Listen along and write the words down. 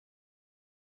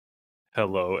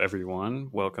Hello, everyone.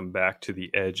 Welcome back to the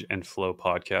Edge and Flow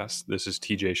podcast. This is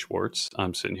TJ Schwartz.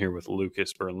 I'm sitting here with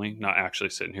Lucas Burnley. Not actually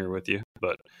sitting here with you,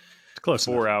 but close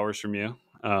 4 enough. hours from you.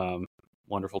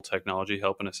 Wonderful technology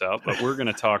helping us out. But we're going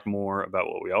to talk more about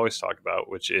what we always talk about,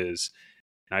 which is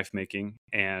knife making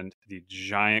and the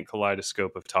giant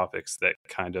kaleidoscope of topics that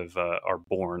kind of are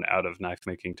born out of knife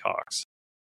making talks.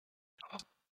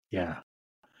 Yeah.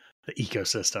 The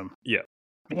ecosystem. Yeah.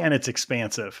 Man, it's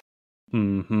expansive.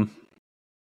 Mm-hmm.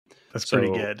 That's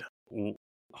pretty good.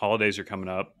 Holidays are coming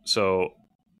up, so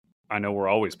I know we're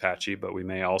always patchy, but we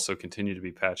may also continue to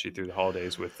be patchy through the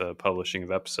holidays with the publishing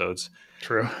of episodes.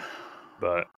 True,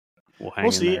 but we'll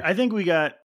see. There. I think we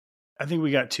got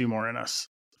 2 more in us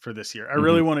for this year. I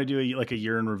really want to do a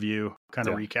year in review kind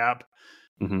of recap,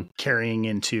 carrying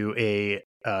into a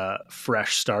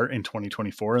fresh start in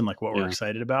 2024 and like what we're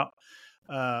excited about.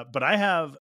 But I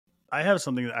have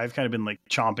something that I've kind of been like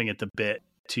chomping at the bit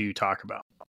to talk about.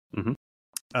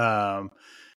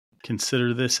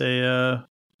 Consider this a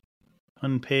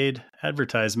unpaid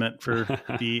advertisement for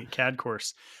the CAD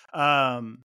course. A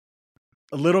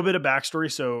little bit of backstory.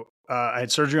 So I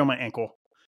had surgery on my ankle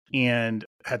and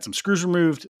had some screws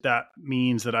removed. That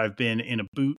means that I've been in a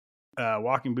boot,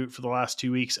 walking boot for the last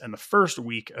 2 weeks. And the first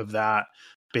week of that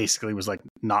basically was like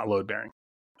not load bearing.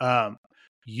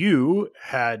 You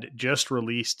had just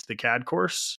released the CAD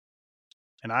course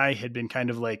and I had been kind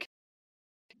of like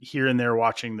here and there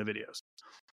watching the videos.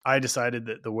 I decided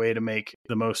that the way to make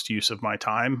the most use of my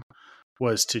time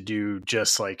was to do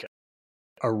just like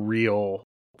a real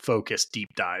focused deep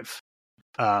dive.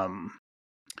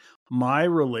 My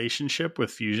relationship with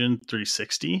Fusion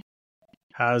 360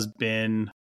 has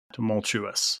been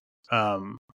tumultuous.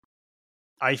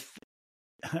 I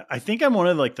think I'm one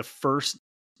of like the first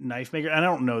knife maker. I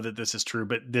don't know that this is true,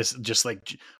 but this just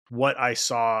like what I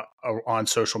saw on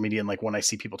social media and like when I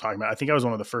see people talking about it, I think I was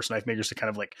one of the first knife makers to kind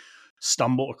of like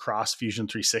stumble across Fusion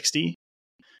 360.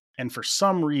 And for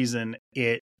some reason,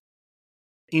 it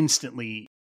instantly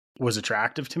was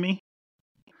attractive to me.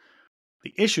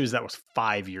 The issue is that was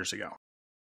 5 years ago.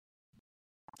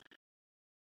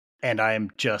 And I am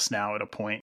just now at a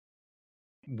point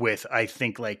with, I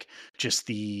think, like just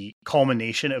the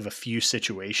culmination of a few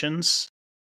situations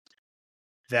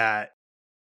that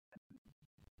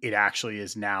it actually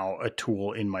is now a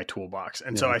tool in my toolbox.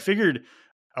 And so I figured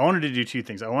I wanted to do 2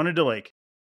 things. I wanted to like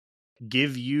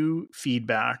give you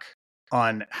feedback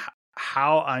on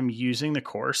how I'm using the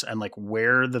course and like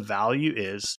where the value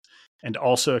is, and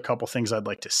also a couple things I'd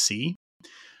like to see.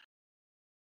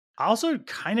 I also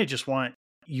kind of just want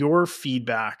your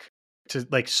feedback to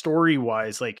like story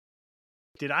wise, like,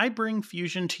 did I bring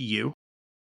Fusion to you?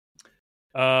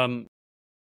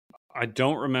 I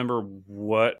don't remember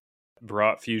what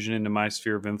brought Fusion into my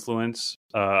sphere of influence.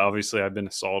 Obviously, I've been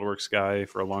a SolidWorks guy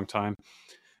for a long time.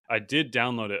 I did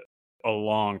download it a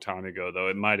long time ago, though.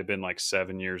 It might have been like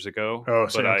 7 years ago.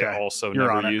 But I also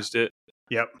never used it.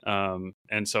 Yep.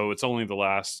 And so it's only the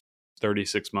last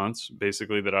 36 months,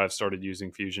 basically, that I've started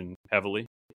using Fusion heavily.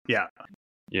 Yeah.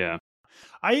 Yeah.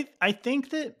 I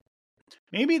think that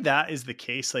maybe that is the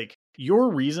case. Like,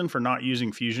 your reason for not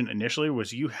using Fusion initially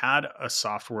was you had a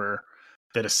software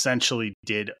that essentially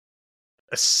did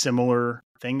a similar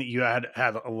thing that you had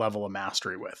a level of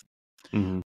mastery with.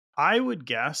 I would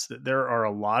guess that there are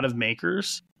a lot of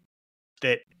makers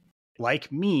that, like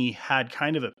me, had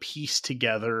kind of a piece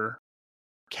together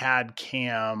CAD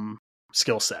CAM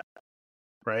skill set,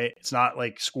 right? It's not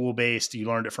like school based. You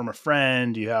learned it from a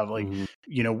friend. You have like,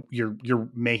 you know, you're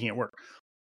making it work.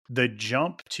 The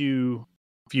jump to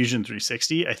Fusion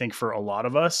 360, I think for a lot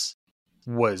of us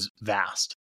was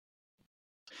vast.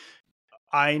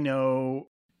 I know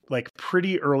like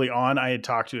pretty early on, I had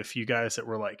talked to a few guys that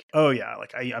were like, oh yeah,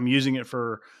 like I'm using it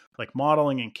for like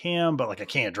modeling and CAM, but like I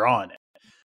can't draw in it.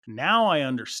 Now I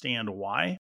understand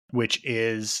why, which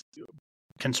is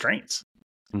constraints.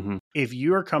 If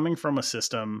you are coming from a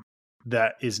system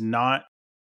that is not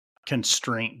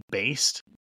constraint based,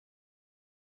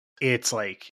 it's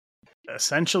like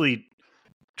essentially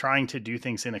trying to do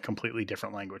things in a completely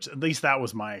different language. At least that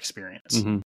was my experience.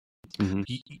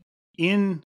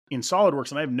 In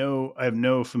SolidWorks, and I have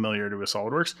no familiarity with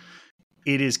SolidWorks,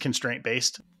 it is constraint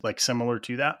based, like similar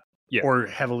to that, or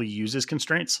heavily uses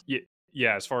constraints.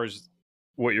 Yeah, as far as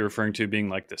what you're referring to being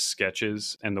like the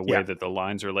sketches and the way that the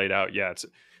lines are laid out, it's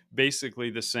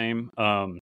basically the same.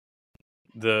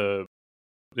 There's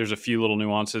a few little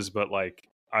nuances, but like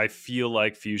I feel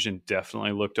like Fusion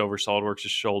definitely looked over SolidWorks'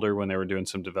 shoulder when they were doing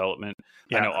some development.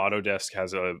 I know Autodesk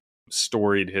has a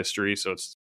storied history, so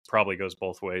it's probably goes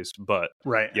both ways, but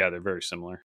yeah, they're very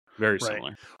similar. Very Right.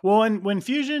 similar. Well, and when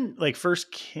Fusion like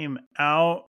first came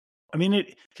out, I mean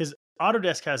because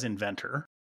Autodesk has Inventor,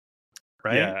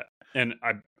 right? Yeah, and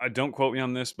I don't quote me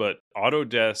on this, but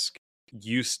Autodesk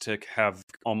used to have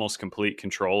almost complete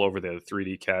control over the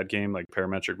 3D CAD game, like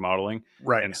parametric modeling.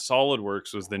 Right. And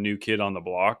SolidWorks was the new kid on the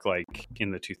block, like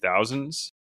in the 2000s.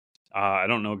 I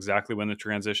don't know exactly when the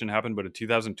transition happened, but in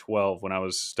 2012, when I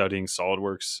was studying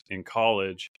SolidWorks in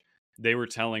college, they were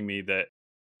telling me that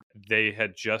they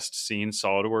had just seen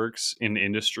SolidWorks in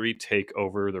industry take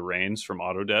over the reins from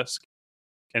Autodesk.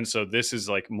 And so this is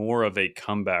like more of a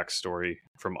comeback story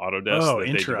from Autodesk that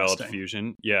they developed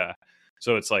Fusion. Yeah.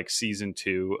 So it's like season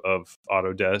 2 of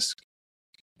Autodesk.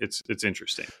 It's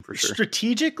interesting for sure.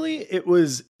 Strategically,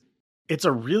 it's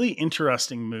a really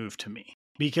interesting move to me,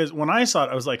 because when I saw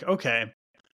it, I was like, okay,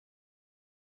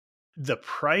 the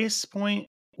price point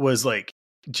was like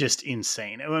just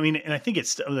insane. I mean, and I think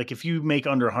it's like if you make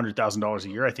under $100,000 a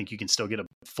year, I think you can still get a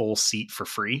full seat for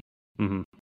free. Mm-hmm.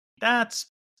 That's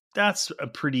a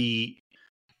pretty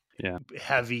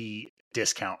heavy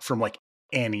discount from like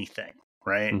anything,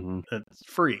 right? Mm-hmm. It's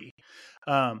free.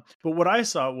 But what I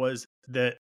saw was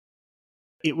that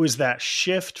it was that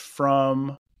shift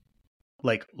from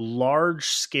like large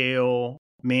scale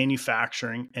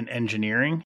manufacturing and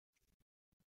engineering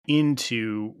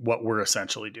into what we're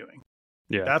essentially doing.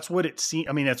 Yeah. That's what it seemed.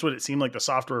 I mean, that's what it seemed like the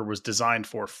software was designed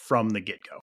for from the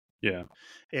get-go. Yeah.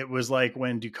 It was like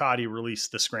when Ducati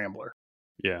released the Scrambler.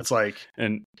 Yeah. It's like,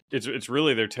 and it's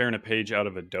really, they're tearing a page out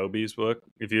of Adobe's book.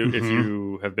 If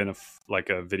you have been a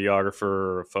videographer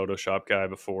or a Photoshop guy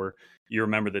before, you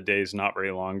remember the days not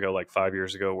very long ago, like 5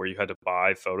 years ago, where you had to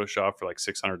buy Photoshop for like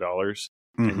 $600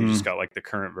 and you just got like the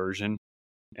current version.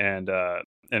 And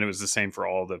it was the same for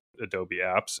all the Adobe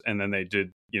apps. And then they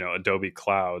did, Adobe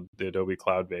Cloud, the Adobe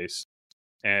Cloud base.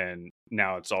 And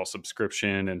now it's all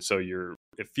subscription. And so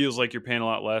it feels like you're paying a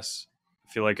lot less.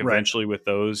 I feel like eventually with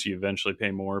those, you eventually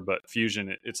pay more. But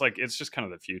Fusion, it's just kind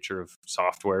of the future of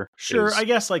software. Sure. I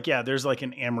guess there's like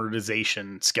an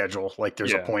amortization schedule. Like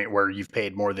there's a point where you've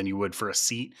paid more than you would for a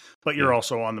seat, but you're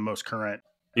also on the most current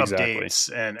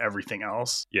updates and everything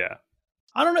else. Yeah.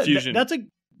 I don't know. Fusion.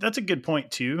 That's a good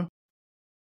point too.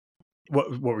 What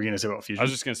were you going to say about Fusion? I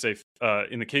was just going to say,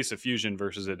 in the case of Fusion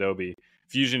versus Adobe,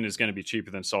 Fusion is going to be cheaper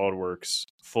than SolidWorks,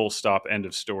 full stop, end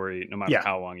of story. No matter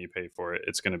how long you pay for it,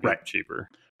 it's going to be cheaper.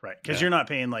 Right. Because you're not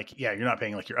paying you're not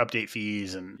paying like your update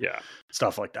fees and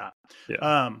stuff like that.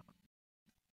 Yeah.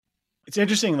 It's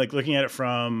interesting, like looking at it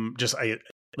from just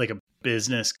like a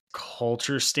business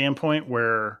culture standpoint,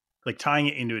 where like tying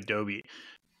it into Adobe,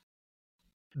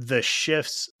 the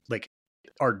shifts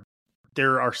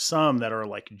there are some that are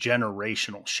like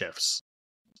generational shifts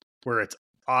where it's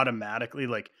automatically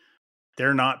like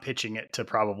they're not pitching it to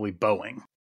probably Boeing.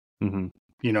 Mm-hmm.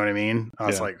 You know what I mean?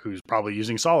 It's like who's probably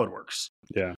using SolidWorks.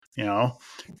 Yeah.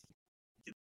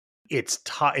 It's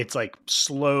like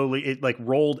slowly, it like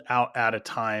rolled out at a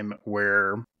time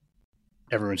where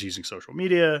everyone's using social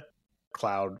media,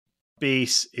 cloud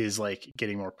base is like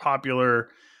getting more popular.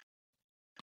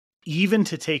 Even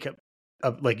to take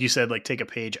like you said, like take a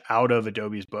page out of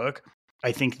Adobe's book,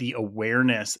 I think the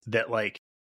awareness that like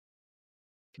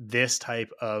this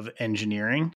type of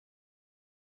engineering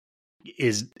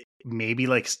is maybe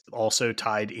like also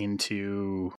tied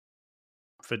into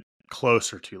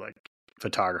closer to like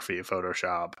photography,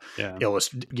 Photoshop,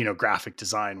 graphic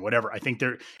design, whatever. I think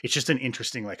it's just an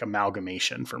interesting like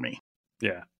amalgamation for me.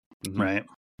 Yeah. Mm-hmm. Right.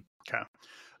 Okay.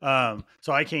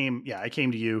 So I came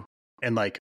to you and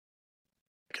like,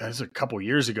 guys, a couple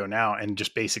years ago now, and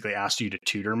just basically asked you to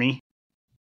tutor me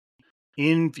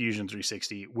in Fusion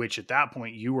 360, which at that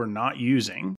point you were not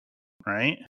using,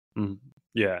 right? Mm-hmm.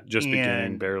 Yeah, just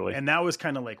beginning barely. And that was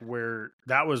kind of like where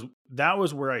that was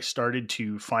where I started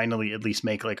to finally at least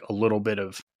make like a little bit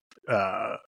of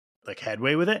like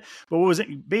headway with it. But what was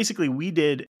it? Basically, we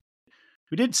did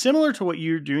similar to what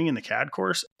you're doing in the CAD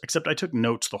course, except I took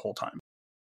notes the whole time.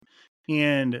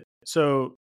 And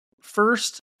so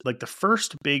the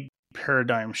first big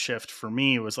paradigm shift for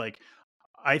me was like,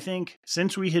 I think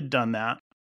since we had done that,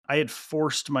 I had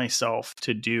forced myself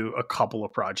to do a couple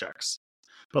of projects,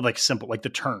 but like simple, like the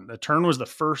Turn. The Turn was the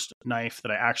first knife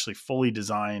that I actually fully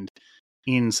designed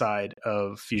inside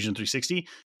of Fusion 360.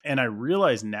 And I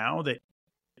realize now that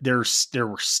there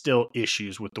were still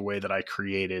issues with the way that I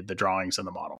created the drawings and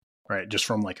the model, right? Just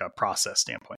from like a process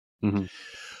standpoint. Mm-hmm.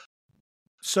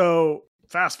 So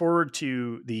fast forward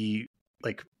to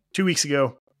 2 weeks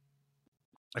ago,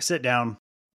 I sit down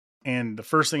and the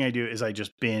first thing I do is I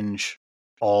just binge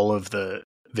all of the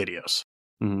videos.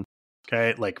 Mm-hmm.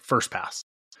 Okay. Like first pass.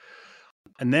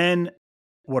 And then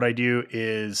what I do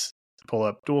is pull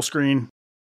up dual screen,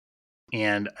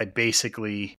 and I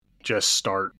basically just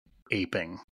start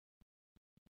aping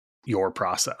your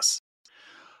process.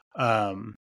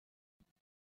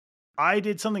 I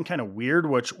did something kind of weird,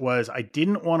 which was I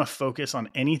didn't want to focus on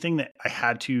anything that I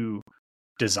had to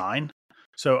design.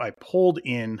 So I pulled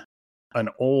in an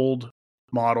old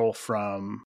model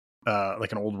from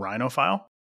like an old Rhino file.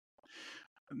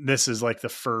 This is like the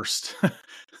first,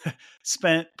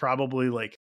 spent probably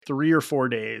like 3 or 4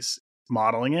 days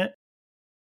modeling it,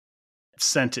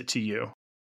 sent it to you,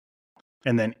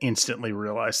 and then instantly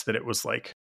realized that it was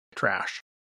like trash.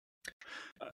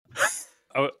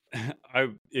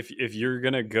 If you're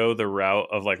gonna go the route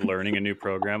of like learning a new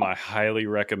program, I highly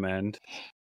recommend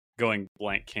going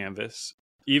blank canvas.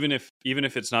 Even if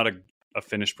it's not a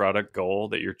finished product goal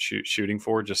that you're shooting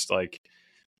for, just like,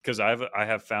 because I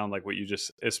have found like what you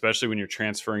just, especially when you're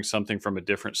transferring something from a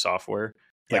different software,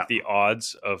 like the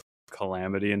odds of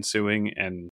calamity ensuing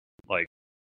and like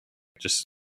just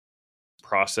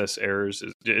process errors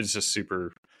is just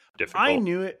super difficult. I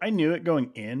knew it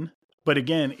going in, but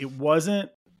again, it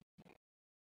wasn't.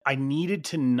 I needed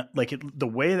to the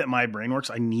way that my brain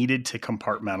works. I needed to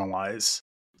compartmentalize.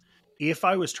 If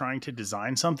I was trying to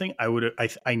design something,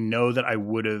 I know that I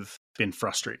would have been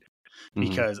frustrated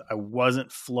because I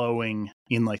wasn't flowing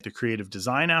in like the creative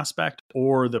design aspect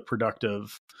or the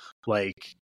productive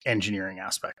like engineering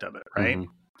aspect of it. Right.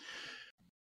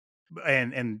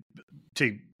 And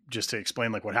to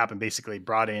explain like what happened, basically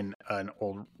brought in an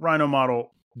old Rhino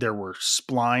model. There were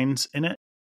splines in it.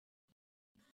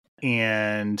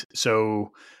 And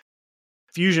so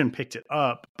Fusion picked it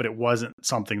up, but it wasn't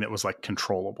something that was like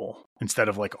controllable. Instead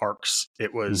of like arcs,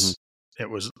 it was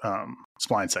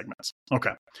spline segments.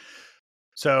 Okay.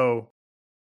 So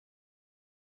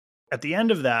at the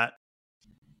end of that,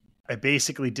 I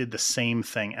basically did the same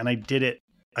thing, and I did it.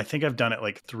 I think I've done it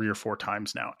like 3 or 4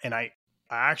 times now. And I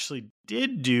actually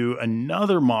did do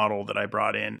another model that I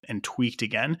brought in and tweaked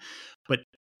again, but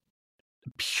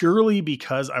purely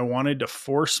because I wanted to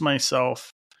force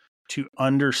myself to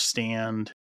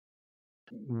understand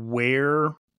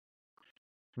where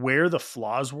the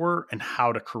flaws were and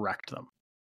how to correct them.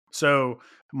 So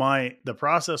the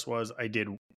process was I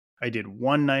did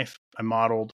one knife, I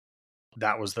modeled,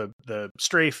 that was the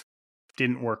strafe,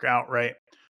 didn't work out right,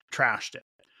 trashed it.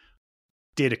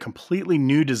 Did a completely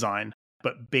new design,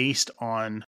 but based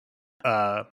on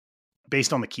the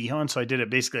Kihon. So I did it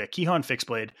basically a Kihon fixed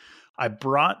blade. I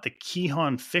brought the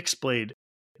Kihon fixed blade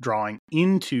drawing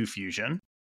into Fusion,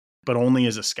 but only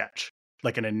as a sketch,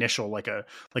 like an initial, like a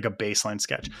baseline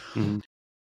sketch.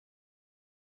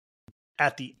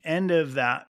 At the end of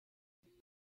that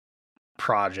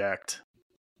project,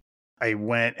 I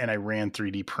went and I ran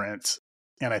 3D prints,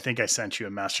 and I think I sent you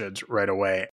a message right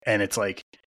away. And it's like,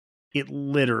 it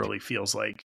literally feels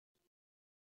like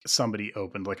somebody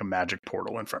opened like a magic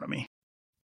portal in front of me.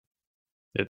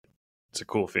 It's a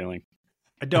cool feeling.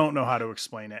 I don't know how to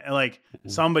explain it. And like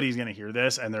somebody's going to hear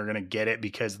this and they're going to get it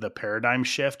because the paradigm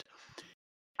shift.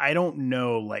 I don't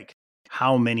know like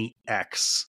how many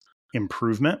X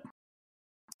improvement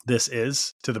this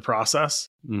is to the process.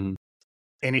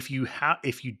 And if you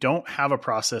don't have a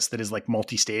process that is like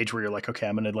multi-stage where you're like, okay,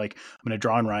 I'm going to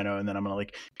draw in Rhino, and then I'm going to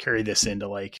like carry this into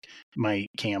like my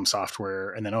CAM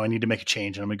software, and then, I need to make a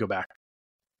change and I'm going to go back.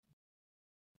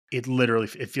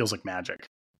 It feels like magic.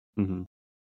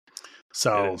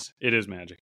 So it is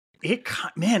magic. It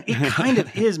kind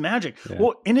of is magic. Yeah.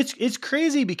 Well, and it's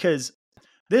crazy because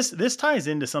this ties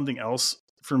into something else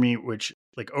for me, which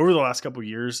like over the last couple of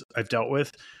years I've dealt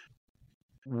with,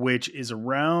 which is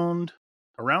around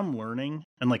learning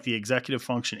and like the executive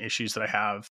function issues that I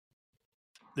have.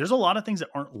 There's a lot of things that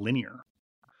aren't linear.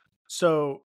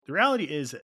 So the reality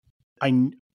is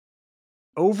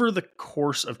over the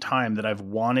course of time that I've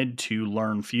wanted to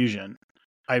learn Fusion,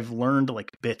 I've learned like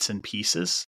bits and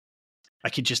pieces. I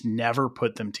could just never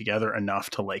put them together enough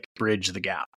to like bridge the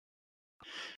gap.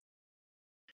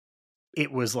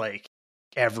 It was like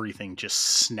everything just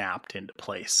snapped into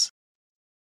place.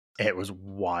 It was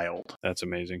wild. That's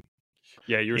amazing.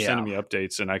 Yeah, you were sending me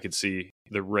updates and I could see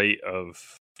the rate of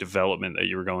development that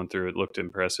you were going through. It looked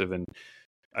impressive. And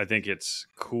I think it's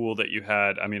cool that you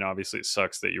had, I mean, obviously it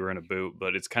sucks that you were in a boot,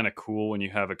 but it's kind of cool when you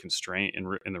have a constraint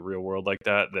in the real world like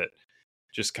that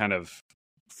just kind of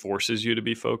forces you to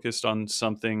be focused on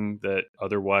something that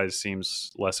otherwise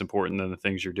seems less important than the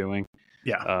things you're doing.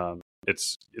 Yeah.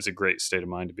 It's a great state of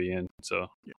mind to be in. So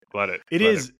glad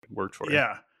it worked for you.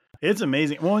 Yeah. It's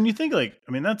amazing. Well, and you think like,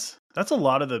 I mean, that's a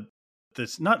lot of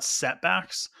that's not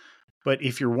setbacks, but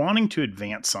if you're wanting to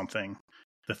advance something,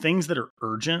 the things that are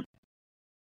urgent,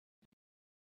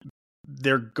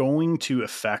 they're going to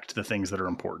affect the things that are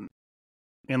important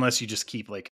unless you just keep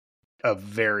like a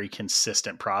very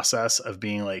consistent process of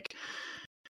being like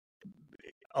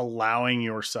allowing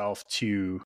yourself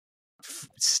to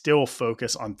still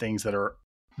focus on things that are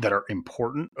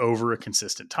important over a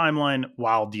consistent timeline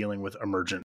while dealing with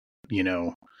emergent,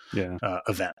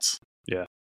 events. Yeah.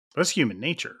 That's human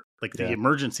nature. Like the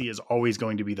emergency is always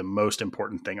going to be the most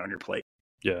important thing on your plate.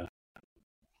 Yeah.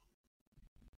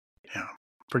 Yeah.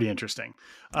 Pretty interesting.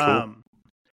 Cool.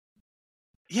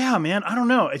 Yeah, man. I don't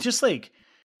know. It's just like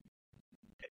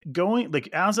going like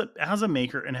as a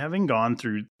maker and having gone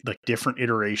through like different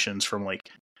iterations from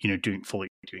like, doing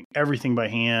everything by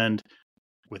hand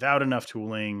without enough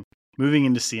tooling, moving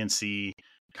into CNC,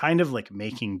 kind of like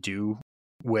making do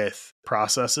with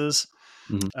processes.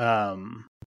 Mm-hmm.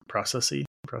 Processes.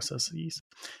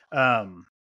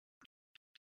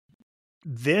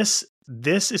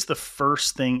 This is the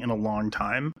first thing in a long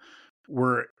time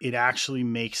where it actually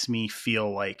makes me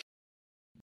feel like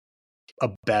a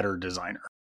better designer.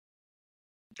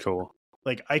 Cool.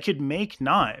 Like I could make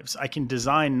knives. I can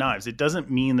design knives. It doesn't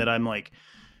mean that I'm like,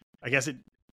 I guess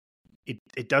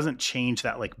it doesn't change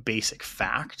that like basic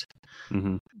fact.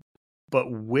 Mm-hmm.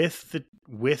 But with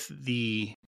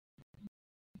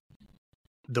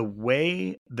the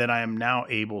way that I am now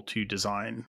able to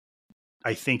design,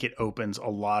 I think it opens a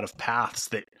lot of paths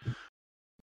that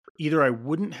either I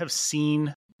wouldn't have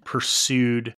seen,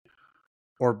 pursued,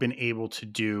 or been able to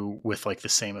do with like the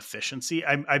same efficiency.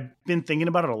 I've been thinking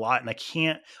about it a lot, and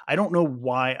I don't know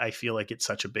why I feel like it's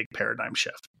such a big paradigm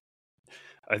shift.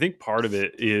 I think part of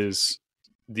it is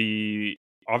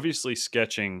obviously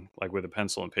sketching like with a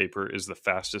pencil and paper is the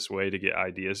fastest way to get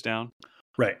ideas down.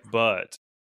 Right. But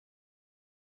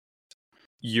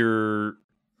you're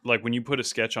like, when you put a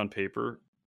sketch on paper,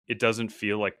 it doesn't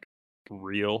feel like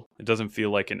real. It doesn't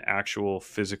feel like an actual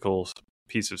physical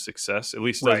piece of success. At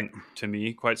least doesn't to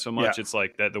me quite so much. Yeah. It's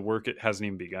like that the work, it hasn't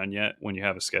even begun yet when you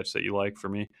have a sketch that you like, for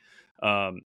me.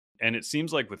 And it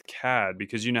seems like with CAD,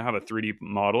 because you now have a 3D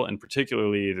model, and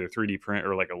particularly either 3D print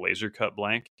or like a laser cut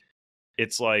blank,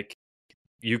 it's like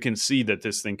you can see that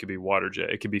this thing could be water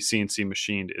jet. It could be CNC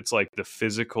machined. It's like the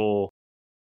physical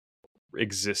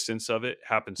existence of it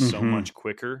happens so much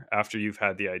quicker after you've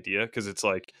had the idea. Because it's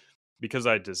like, because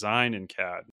I design in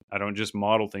CAD, I don't just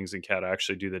model things in CAD, I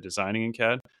actually do the designing in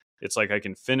CAD. It's like I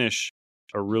can finish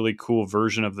a really cool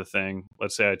version of the thing.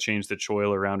 Let's say I change the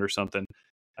choil around or something.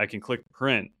 I can click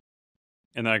print,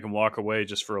 and then I can walk away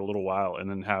just for a little while and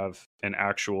then have an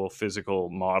actual physical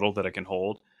model that I can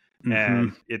hold.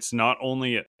 And it's not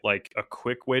only like a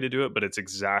quick way to do it, but it's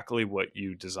exactly what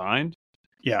you designed.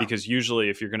 Yeah. Because usually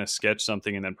if you're going to sketch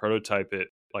something and then prototype it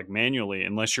like manually,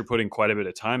 unless you're putting quite a bit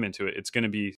of time into it, it's going to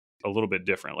be a little bit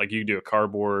different. Like you do a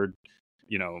cardboard,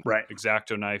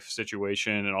 X-Acto knife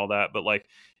situation and all that, but like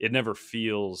it never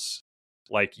feels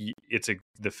like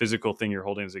the physical thing you're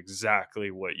holding is exactly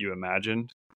what you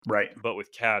imagined. Right. But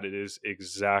with CAD, it is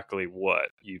exactly what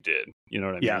you did. You know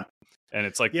what I mean? Yeah. And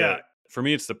it's like for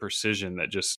me, it's the precision that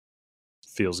just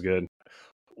feels good.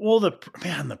 Well, the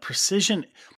precision,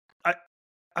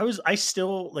 I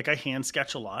still like, I hand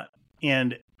sketch a lot.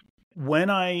 And when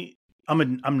I'm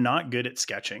not good at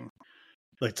sketching.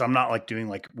 Like, so I'm not like doing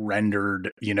like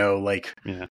rendered,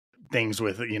 things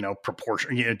with,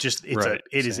 proportion,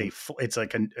 it's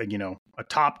like a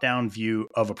top down view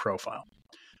of a profile,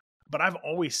 but I've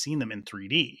always seen them in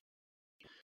 3D.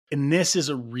 And this is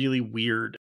a really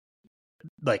weird,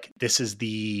 like, this is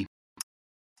the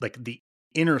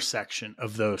intersection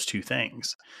of those two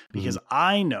things, because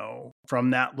I know from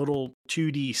that little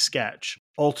 2D sketch,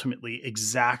 ultimately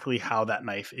exactly how that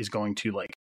knife is going to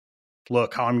like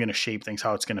look, how I'm going to shape things,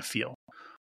 how it's going to feel.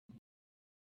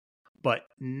 But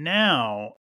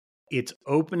now it's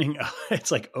opening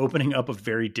up a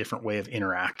very different way of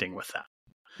interacting with that.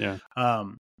 Yeah.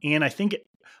 And I think,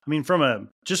 from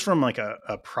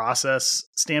a process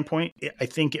standpoint, I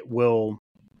think it will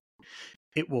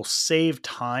save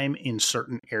time in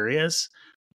certain areas,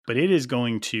 but it is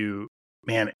going to,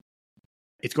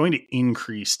 it's going to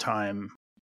increase time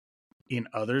in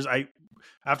others.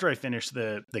 After I finished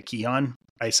the Keon,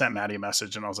 I sent Maddie a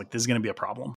message and I was like, this is going to be a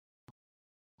problem.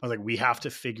 I was like, we have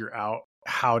to figure out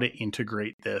how to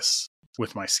integrate this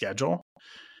with my schedule,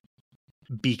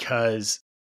 because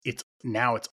it's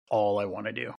all I want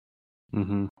to do.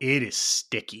 It is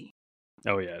sticky.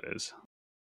 Oh yeah, it is.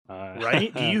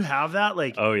 Right? Do you have that?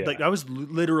 Like, oh yeah. Like I was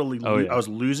literally, I was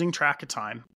losing track of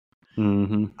time.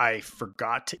 I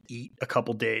forgot to eat a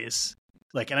couple days.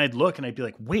 Like, and I'd look and I'd be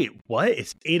like, wait, what?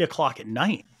 It's 8:00 at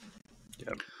night.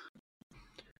 Yep.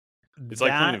 It's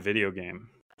like playing a video game.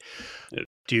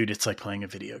 Dude, it's like playing a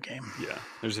video game. Yeah.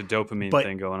 There's a dopamine But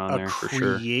thing going on a there for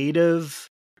sure.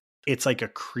 It's like a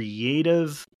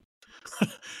creative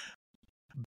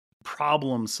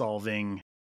problem solving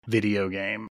video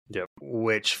game. Yep.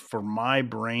 Which for my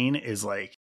brain is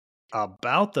like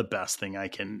about the best thing I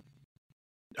can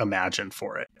imagine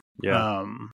for it. Yeah.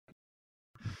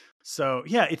 So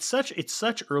yeah, it's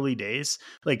such early days.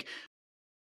 Like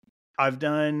I've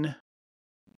done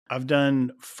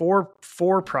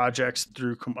four projects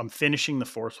through. I'm finishing the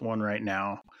fourth one right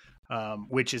now,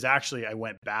 which is actually I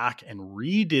went back and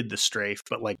redid the strafe,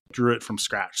 but like drew it from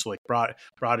scratch. So like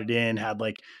brought it in, had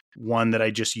like one that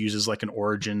I just use as like an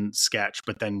origin sketch,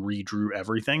 but then redrew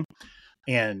everything.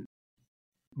 And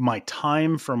my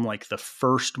time from like the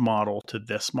first model to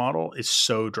this model is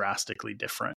so drastically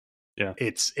different. Yeah.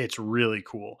 It's really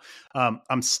cool.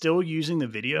 I'm still using the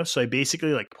video. So I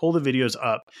basically like pull the videos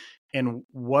up, and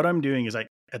what I'm doing is at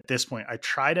this point, I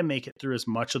try to make it through as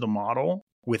much of the model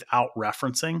without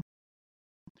referencing.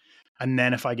 And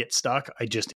then if I get stuck, I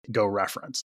just go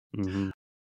reference. Mm-hmm.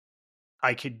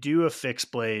 I could do a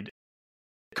fixed blade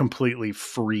completely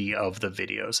free of the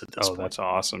videos at this point. Oh, that's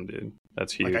awesome, dude.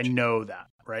 That's huge. Like I know that,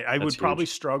 right? I would probably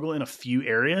struggle in a few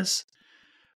areas,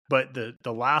 but the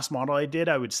last model I did,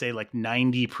 I would say like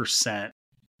 90%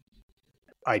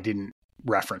 I didn't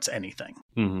reference anything.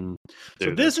 Mm-hmm. Dude,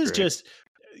 so this is great. Just,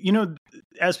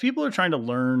 as people are trying to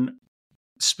learn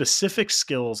specific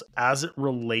skills as it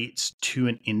relates to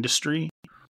an industry,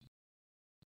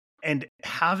 and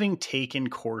having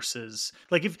taken courses,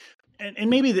 like and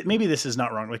maybe this is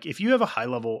not wrong. Like if you have a high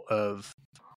level of,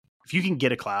 if you can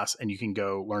get a class and you can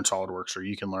go learn SolidWorks or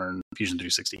you can learn Fusion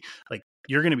 360, like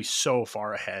you're going to be so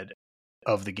far ahead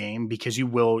of the game because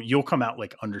you'll come out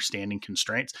like understanding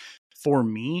constraints. For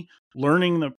me,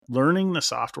 learning the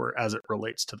software as it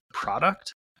relates to the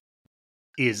product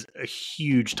is a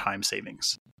huge time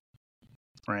savings,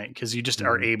 right? Because you just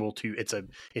are able to.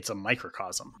 It's a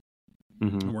microcosm.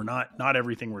 Mm-hmm. We're not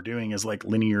everything we're doing is like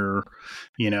linear.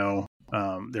 We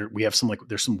have some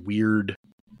there's some weird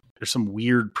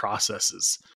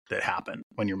processes that happen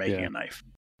when you're making a knife.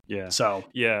 Yeah. So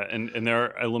yeah, and there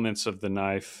are elements of the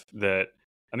knife that,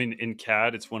 I mean, in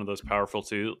CAD, it's one of those powerful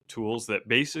tools that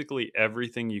basically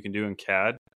everything you can do in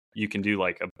CAD, you can do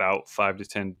like about 5 to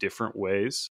 10 different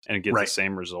ways and get the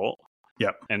same result.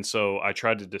 Yep. And so I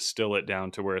tried to distill it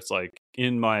down to where it's like,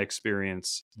 in my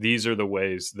experience, these are the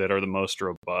ways that are the most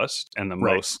robust and the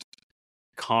most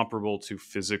comparable to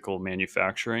physical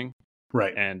manufacturing.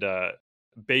 Right. And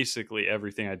basically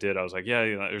everything I did, I was like,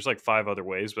 there's like 5 other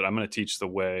ways, but I'm going to teach the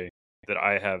way that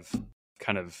I have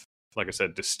kind of, like I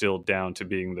said, distilled down to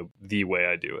being the way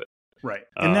I do it. Right.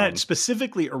 And that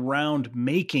specifically around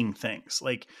making things.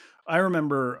 Like I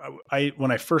remember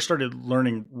when I first started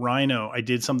learning Rhino, I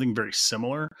did something very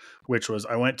similar, which was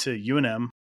I went to UNM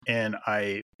and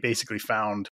I basically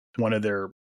found one of their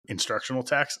instructional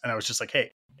techs. And I was just like, hey,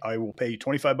 I will pay you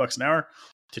 $25 an hour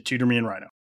to tutor me in Rhino.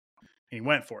 And he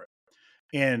went for it.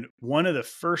 And one of the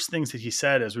first things that he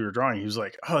said as we were drawing, he was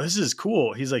like, oh, this is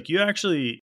cool. He's like,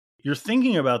 you're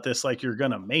thinking about this like you're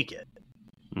going to make it.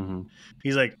 Mm-hmm.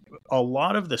 He's like, a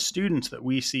lot of the students that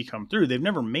we see come through, they've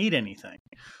never made anything.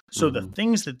 So the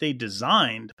things that they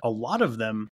designed, a lot of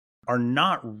them are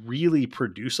not really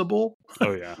producible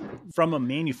from a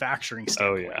manufacturing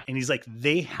standpoint. And he's like,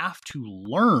 they have to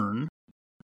learn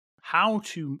how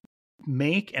to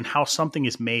make and how something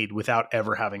is made without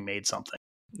ever having made something.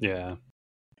 Yeah.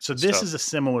 So this is a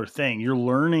similar thing. You're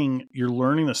learning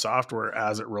the software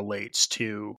as it relates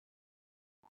to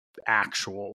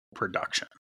actual production,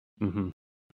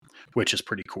 which is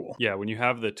pretty cool. Yeah, when you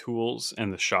have the tools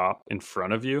and the shop in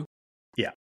front of you,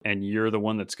 and you're the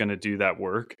one that's going to do that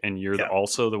work, and you're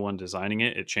also the one designing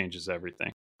it, it changes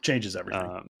everything.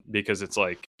 Because it's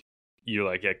like you're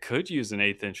like, I could use an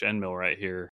 1/8" end mill right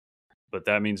here, but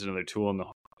that means another tool and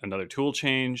another tool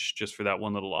change just for that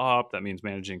one little op. That means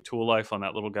managing tool life on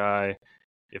that little guy.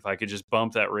 If I could just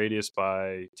bump that radius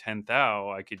by 10 thou,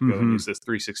 I could go and use this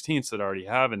 3/16 that I already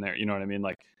have in there. You know what I mean?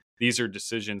 Like these are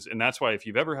decisions. And that's why if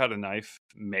you've ever had a knife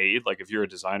made, like if you're a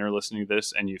designer listening to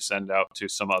this and you send it out to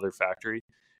some other factory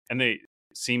and they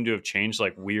seem to have changed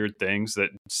like weird things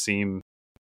that seem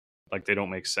like they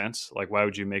don't make sense. Like why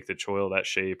would you make the choil that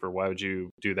shape, or why would you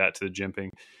do that to the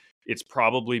jimping? It's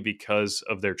probably because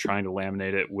of they're trying to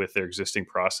laminate it with their existing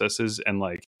processes. And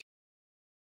like,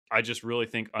 I just really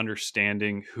think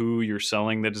understanding who you're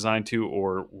selling the design to,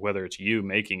 or whether it's you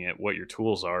making it, what your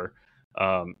tools are,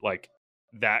 like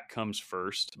that comes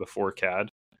first before CAD.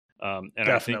 And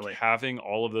definitely. I think having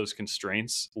all of those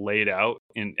constraints laid out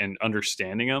and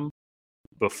understanding them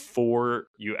before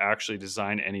you actually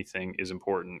design anything is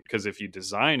important, because if you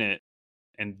design it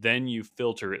and then you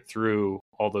filter it through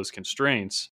all those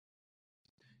constraints,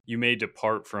 you may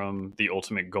depart from the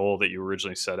ultimate goal that you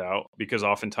originally set out, because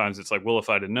oftentimes it's like, well, if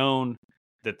I'd have known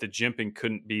that the jimping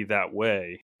couldn't be that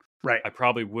way, right. I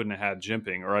probably wouldn't have had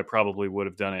jimping, or I probably would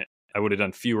have done it. I would have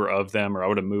done fewer of them, or I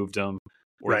would have moved them,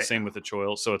 or the same with the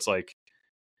choil. So it's like,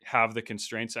 have the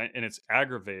constraints, and it's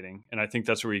aggravating. And I think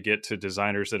that's where you get to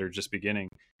designers that are just beginning.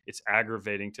 It's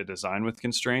aggravating to design with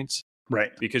constraints,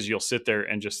 right? Because you'll sit there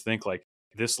and just think like,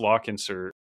 this lock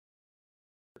insert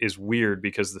is weird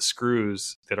because the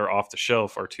screws that are off the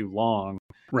shelf are too long,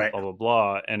 right? Blah, blah,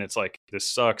 blah. And it's like, this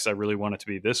sucks. I really want it to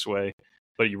be this way,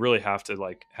 but you really have to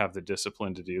like have the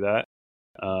discipline to do that.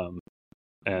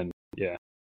 And yeah,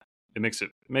 it makes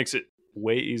it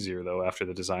way easier though after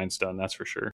the design's done. That's for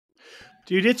sure.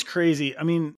 Dude, it's crazy. I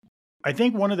mean, I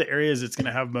think one of the areas it's going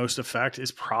to have most effect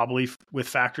is probably with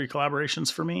factory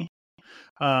collaborations for me.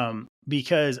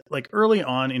 Because like early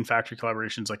on in factory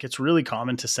collaborations, like it's really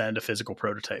common to send a physical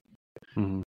prototype.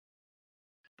 Mm-hmm.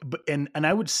 But, and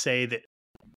I would say that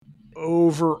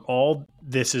overall,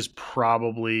 this is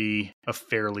probably a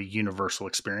fairly universal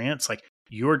experience. Like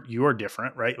you're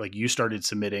different, right? Like you started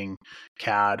submitting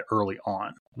CAD early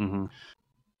on. Mm-hmm.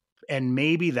 And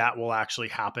maybe that will actually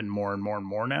happen more and more and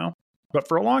more now. But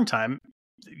for a long time,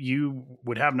 you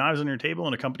would have knives on your table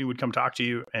and a company would come talk to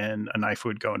you and a knife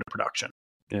would go into production.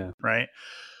 Yeah. Right.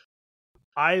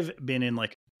 I've been in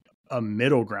like a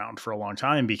middle ground for a long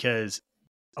time, because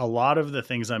a lot of the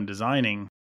things I'm designing,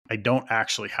 I don't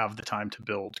actually have the time to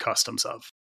build customs of.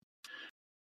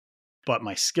 But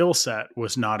my skill set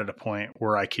was not at a point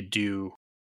where I could do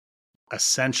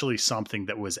essentially something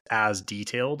that was as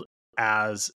detailed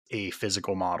as a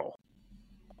physical model.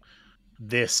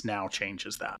 This now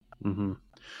changes that. Mm-hmm.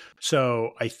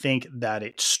 So I think that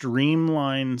it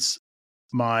streamlines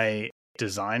my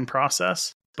design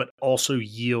process, but also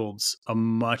yields a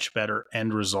much better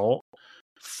end result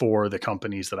for the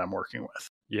companies that I'm working with.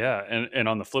 Yeah. And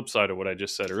on the flip side of what I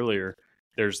just said earlier,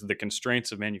 there's the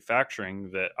constraints of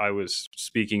manufacturing that I was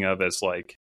speaking of as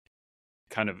like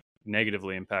kind of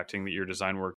negatively impacting your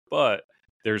design work. But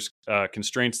there's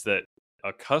constraints that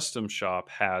a custom shop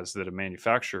has that a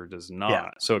manufacturer does not. Yeah.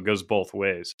 So it goes both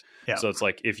ways. Yeah. So it's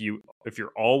like, if you're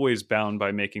always bound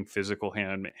by making physical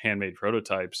handmade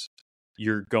prototypes,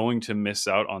 you're going to miss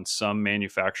out on some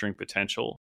manufacturing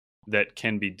potential that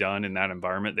can be done in that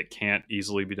environment that can't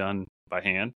easily be done by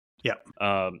hand. Yeah.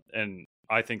 And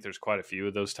I think there's quite a few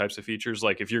of those types of features.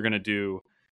 Like if you're going to do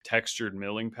textured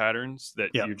milling patterns that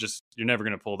you're never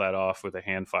going to pull that off with a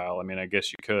hand file. I mean, I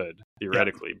guess you could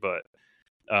theoretically, but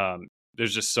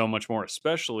there's just so much more.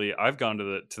 Especially I've gone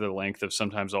to the length of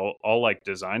sometimes I'll like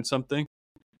design something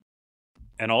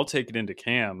and I'll take it into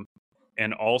CAM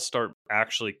and I'll start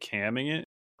actually camming it.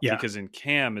 Yeah. Because in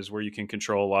CAM is where you can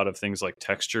control a lot of things like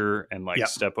texture and like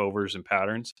step overs and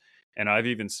patterns. And I've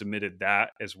even submitted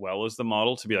that as well as the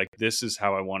model to be like, this is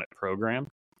how I want it programmed.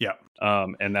 Yeah.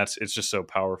 And it's just so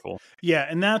powerful. Yeah.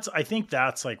 And I think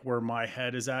that's like where my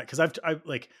head is at. Cause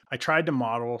I tried to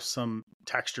model some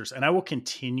textures and I will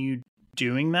continue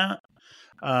doing that.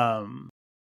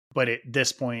 But at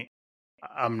this point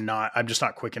I'm just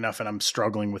not quick enough and I'm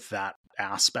struggling with that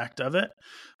aspect of it.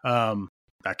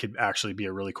 That could actually be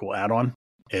a really cool add-on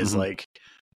is like,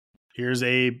 here's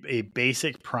a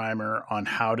basic primer on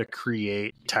how to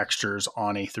create textures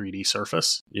on a 3D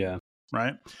surface. Yeah.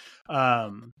 Right.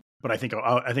 But I think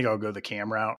I'll go the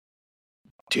CAM route.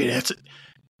 Dude,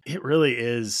 it really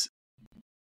is.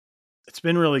 It's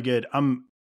been really good. I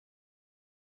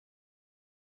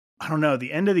don't know,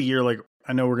 the end of the year, like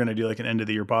I know we're going to do like an end of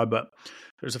the year pod, but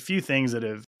there's a few things that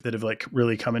have like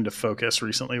really come into focus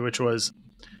recently, which was,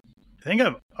 I think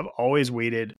I've always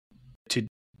waited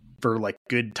for like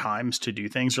good times to do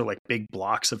things, or like big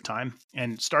blocks of time.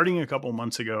 And starting a couple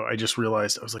months ago, I just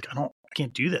realized I was like, I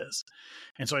can't do this.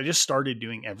 And so I just started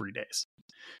doing every days.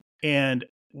 And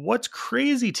what's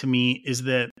crazy to me is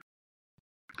that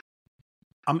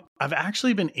I've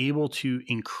actually been able to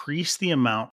increase the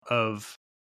amount of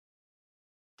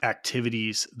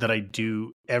activities that I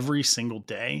do every single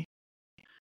day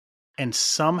and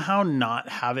somehow not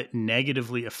have it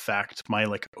negatively affect my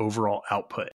like overall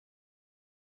output.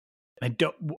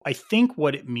 I think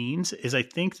what it means is, I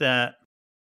think that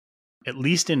at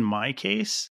least in my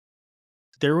case,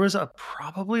 there was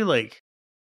probably like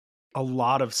a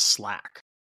lot of slack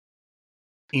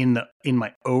in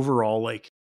my overall like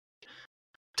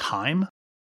time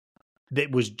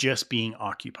that was just being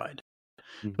occupied.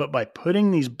 Mm-hmm. But by putting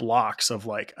these blocks of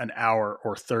like an hour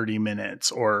or 30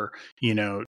 minutes or,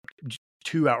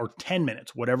 2 hours, 10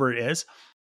 minutes, whatever it is,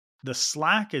 the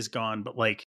slack is gone, but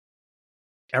like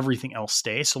everything else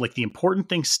stays. So like the important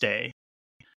things stay.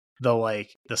 The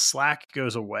slack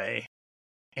goes away,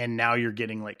 and now you're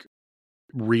getting like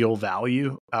real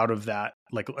value out of that,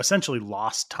 like essentially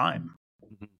lost time.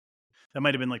 Mhm. That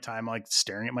might have been like time like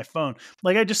staring at my phone.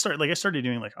 Like I started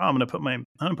doing like, oh, I'm gonna put my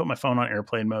phone on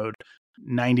airplane mode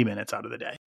 90 minutes out of the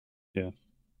day. Yeah.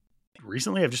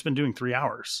 Recently I've just been doing 3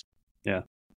 hours. Yeah.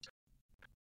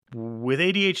 With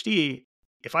ADHD,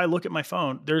 if I look at my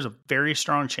phone, there's a very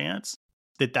strong chance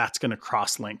that that's going to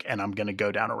cross link and I'm going to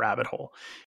go down a rabbit hole.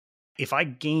 If I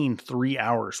gain 3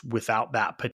 hours without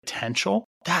that potential,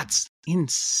 that's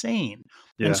insane.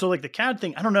 Yeah. And so like the CAD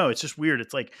thing, I don't know. It's just weird.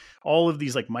 It's like all of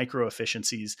these like micro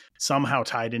efficiencies somehow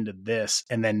tied into this.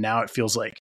 And then now it feels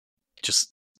like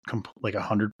just like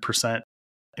 100%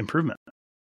 improvement.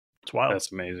 It's wild.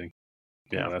 That's amazing.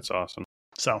 Yeah, that's awesome.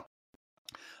 So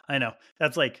I know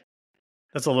that's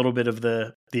a little bit of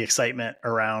the excitement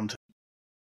around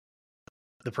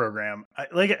the program.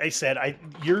 Like I said,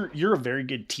 you're a very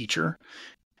good teacher.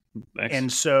 Thanks.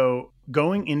 And so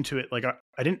going into it, like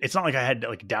it's not like I had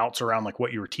like doubts around like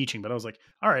what you were teaching, but I was like,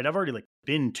 all right, I've already like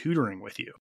been tutoring with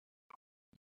you.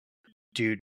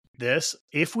 Dude,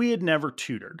 if we had never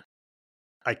tutored,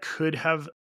 I could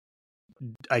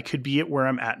be at where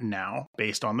I'm at now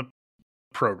based on the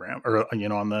program or,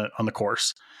 on the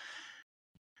course.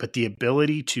 But the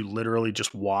ability to literally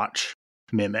just watch,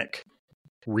 mimic,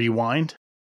 rewind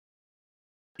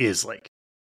is like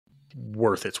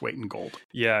worth its weight in gold.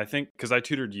 Yeah, I think because I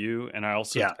tutored you, and I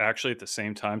also actually at the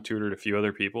same time tutored a few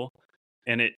other people,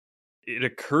 and it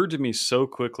occurred to me so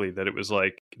quickly that it was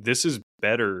like, this is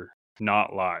better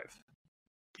not live.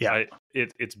 Yeah,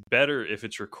 it's better if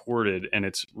it's recorded and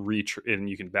it's and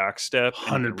you can backstep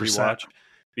 100%. And you can rewatch,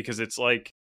 because it's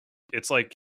like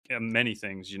many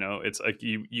things, it's like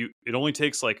it only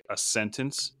takes like a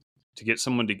sentence to get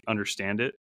someone to understand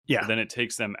it. Yeah. But then it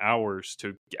takes them hours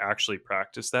to actually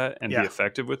practice that and be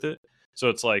effective with it. So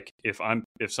it's like if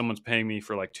someone's paying me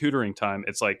for like tutoring time,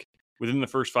 it's like within the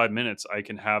first 5 minutes, I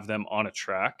can have them on a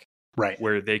track, right,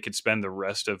 where they could spend the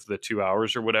rest of the 2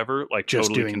 hours or whatever, like just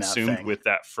totally consumed with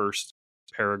that first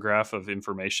paragraph of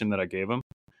information that I gave them.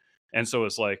 And so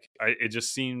it's like, it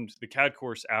just seemed the CAD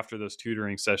course after those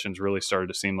tutoring sessions really started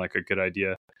to seem like a good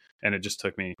idea. And it just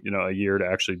took me, a year to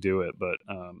actually do it. But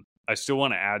I still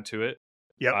want to add to it.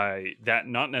 Yeah. That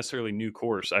not necessarily new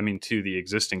course. I mean, to the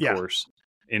existing course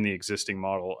in the existing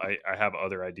model, I have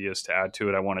other ideas to add to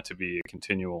it. I want it to be a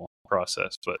continual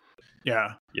process, but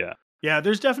yeah.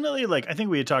 There's definitely like, I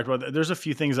think we had talked about that. There's a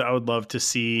few things that I would love to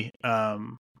see. I'd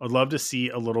love to see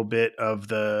a little bit of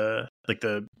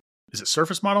is it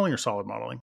surface modeling or solid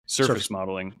modeling? Surface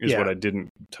modeling is what I didn't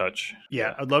touch.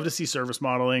 Yeah. I'd love to see surface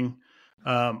modeling.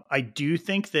 I do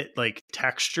think that like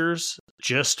textures,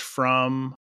 just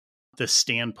from the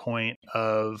standpoint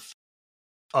of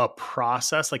a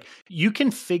process, like you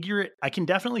can figure it. I can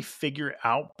definitely figure it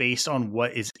out based on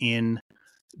what is in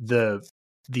the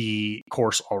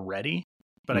course already.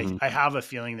 But I have a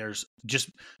feeling there's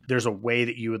a way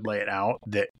that you would lay it out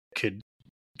that could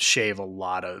shave a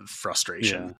lot of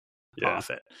frustration off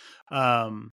it.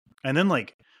 And then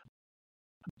like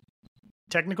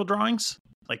technical drawings,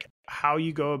 like how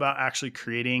you go about actually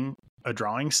creating a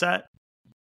drawing set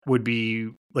would be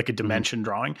like a dimension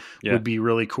drawing would be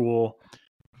really cool.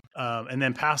 And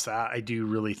then past that, I do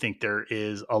really think there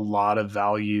is a lot of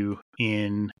value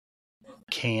in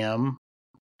CAM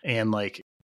and like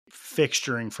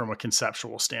fixturing from a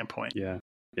conceptual standpoint. Yeah.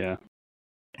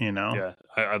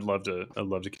 I'd love to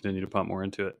continue to pump more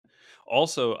into it.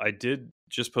 Also, I did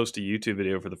just post a YouTube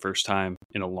video for the first time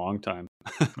in a long time.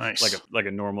 Nice. like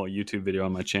a normal YouTube video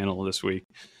on my channel this week.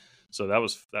 So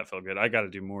that felt good. I got to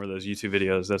do more of those YouTube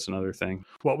videos. That's another thing.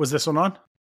 What was this one on?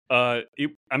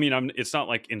 It's not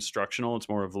like instructional. It's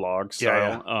more of vlog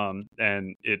style. Yeah.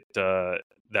 And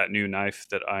that new knife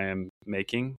that I am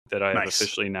making that I have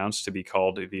officially announced to be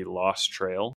called the Lost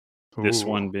Trail. Ooh. This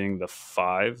one being the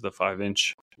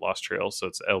 5-inch Lost Trail. So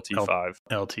it's LT5.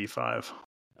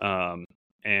 LT5.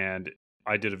 And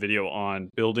I did a video on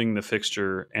building the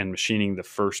fixture and machining the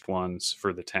first ones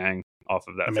for the tang off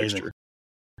of that fixture.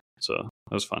 So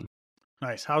that was fun.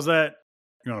 Nice. How's that?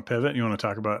 You want to pivot? You want to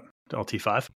talk about the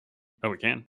LT5? Oh, we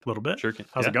can. A little bit? Sure can.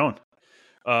 How's it going?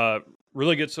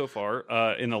 Really good so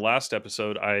far. In the last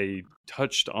episode, I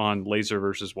touched on laser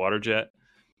versus water jet.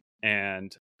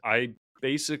 And I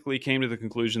basically came to the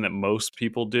conclusion that most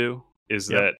people do is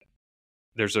that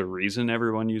there's a reason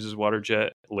everyone uses water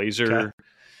jet. Laser,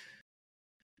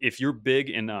 if you're big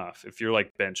enough, if you're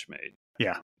like Benchmade,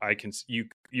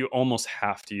 you almost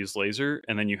have to use laser,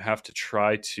 and then you have to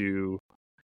try to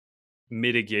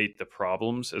mitigate the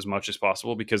problems as much as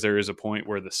possible, because there is a point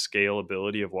where the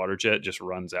scalability of water jet just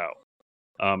runs out.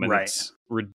 And Right. it's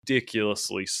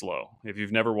ridiculously slow. If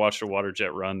you've never watched a water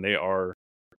jet run, they are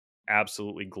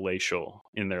absolutely glacial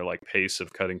in their like pace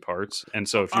of cutting parts. And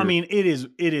so if you're, I mean, it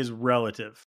is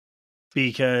relative,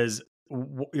 because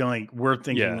like we're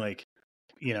thinking like,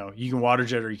 you can water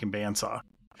jet or you can bandsaw.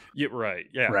 Yeah, right.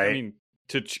 Yeah. Right. I mean,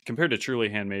 compared to truly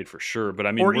handmade for sure, but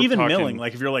I mean, or even milling,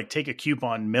 like if you're like take a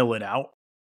coupon, mill it out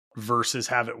versus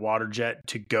have it water jet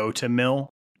to go to mill.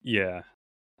 Yeah.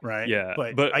 Right. Yeah.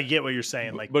 But I get what you're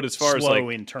saying. Like, but as far as slow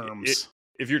like in terms,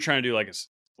 if you're trying to do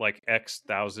like X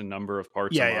thousand number of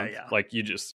parts a month, like you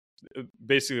just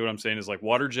basically what I'm saying is like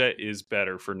water jet is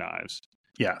better for knives.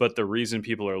 Yeah. But the reason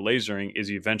people are lasering is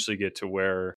you eventually get to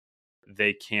where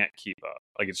they can't keep up.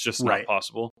 Like it's just not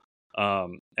possible.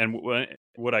 And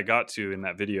what I got to in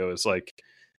that video is like,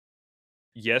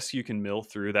 yes, you can mill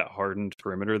through that hardened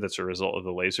perimeter that's a result of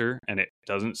the laser, and it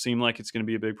doesn't seem like it's going to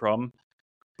be a big problem.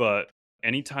 But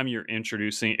anytime you're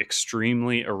introducing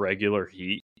extremely irregular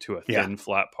heat to a thin,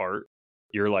 flat part,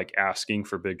 you're like asking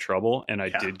for big trouble. And I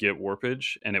did get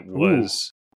warpage, and it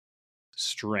was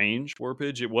strange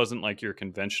warpage. It wasn't like your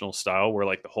conventional style where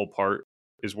like the whole part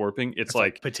is warping. It's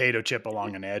like potato chip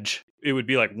along an edge. It would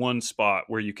be like one spot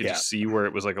where you could just see where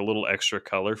it was like a little extra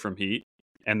color from heat,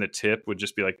 and the tip would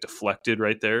just be like deflected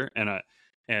right there.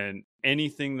 And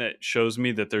anything that shows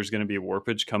me that there's going to be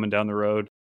warpage coming down the road,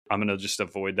 I'm going to just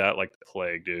avoid that like the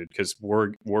plague, dude. Because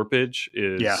warpage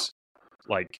is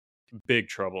like big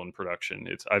trouble in production.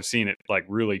 I've seen it like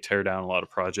really tear down a lot of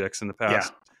projects in the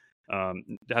past.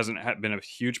 It hasn't been a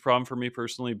huge problem for me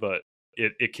personally, but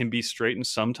it can be straightened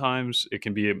sometimes. It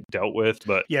can be dealt with,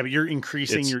 but but you're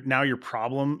increasing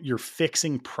you're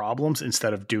fixing problems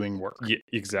instead of doing work. Yeah,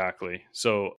 exactly.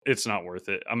 So it's not worth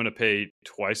it. I'm going to pay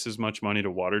twice as much money to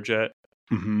water jet,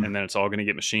 and then it's all going to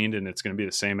get machined, and it's going to be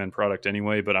the same end product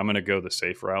anyway, but I'm going to go the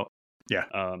safe route. Yeah.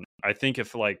 I think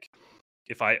if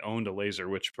I owned a laser,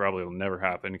 which probably will never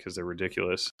happen because they're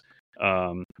ridiculous.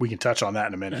 We can touch on that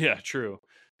in a minute. Yeah, true.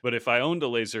 But if I owned a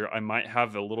laser, I might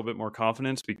have a little bit more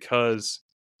confidence, because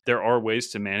there are ways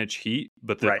to manage heat.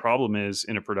 But the problem is,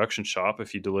 in a production shop,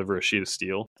 if you deliver a sheet of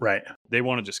steel, they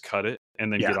want to just cut it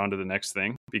and then get on to the next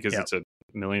thing, because it's $1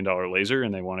 million laser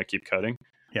and they want to keep cutting.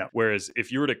 Yeah. Whereas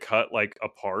if you were to cut like a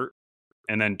part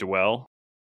and then dwell,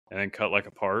 and then cut like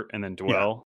a part and then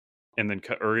dwell, and then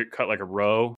cut like a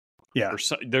row. Yeah.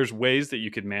 There's ways that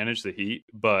you could manage the heat,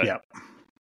 but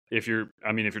if you're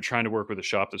trying to work with a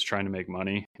shop that's trying to make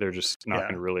money, they're just not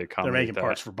going to really accommodate. They're making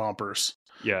parts for bumpers,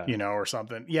 yeah, or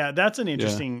something. Yeah, that's an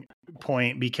interesting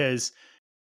point, because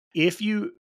if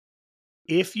you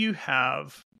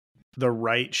have the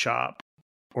right shop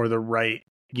or the right,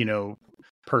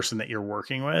 person that you're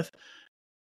working with,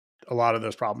 a lot of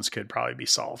those problems could probably be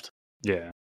solved. Yeah.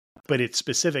 But it's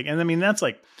specific. And I mean, that's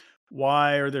like,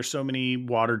 why are there so many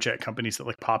water jet companies that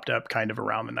like popped up kind of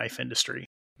around the knife industry?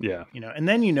 Yeah. And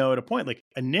then, at a point, like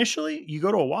initially you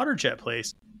go to a water jet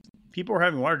place, people were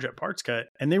having water jet parts cut,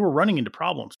 and they were running into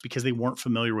problems because they weren't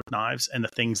familiar with knives and the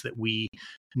things that we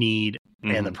need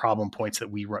and the problem points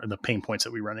that the pain points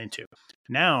that we run into.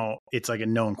 Now it's like a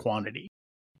known quantity.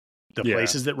 The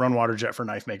places that run water jet for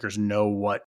knife makers know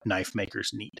what knife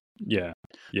makers need. Yeah.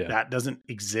 Yeah. That doesn't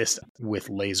exist with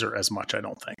laser as much, I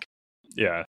don't think.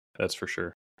 Yeah, that's for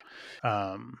sure.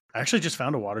 I actually just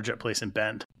found a water jet place in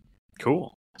Bend.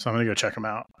 Cool. So I'm going to go check them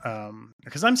out.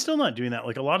 Because I'm still not doing that.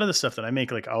 Like a lot of the stuff that I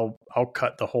make, like I'll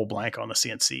cut the whole blank on the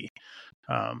CNC.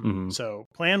 So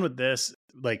plan with this,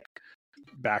 like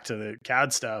back to the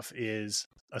CAD stuff, is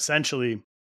essentially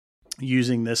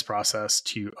using this process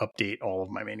to update all of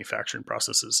my manufacturing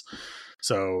processes.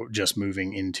 So just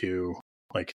moving into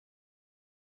like,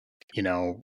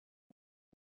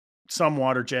 some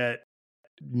water jet,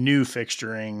 new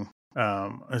fixturing.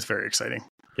 It's very exciting.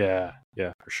 Yeah.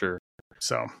 Yeah, for sure.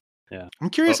 So yeah, I'm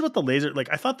curious about the laser. Like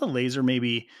I thought the laser,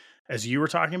 maybe as you were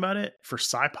talking about it, for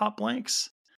SciPop blanks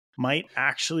might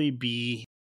actually be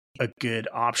a good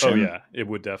option. Oh yeah, it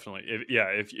would definitely.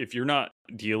 If you're not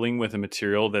dealing with a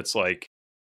material that's like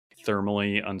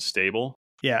thermally unstable,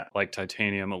 like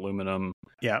titanium, aluminum,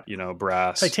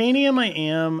 brass. Titanium, I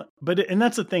am, and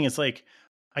that's the thing. It's like,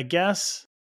 I guess.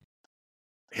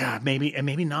 Yeah, maybe, and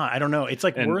maybe not. I don't know. It's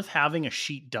like worth having a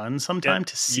sheet done sometime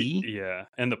to see. Yeah.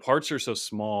 And the parts are so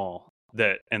small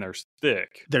and they're thick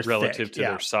relative to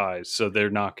their size. So they're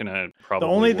not going to probably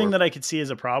The only thing that I could see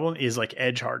as a problem is like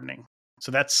edge hardening.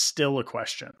 So that's still a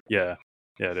question. Yeah.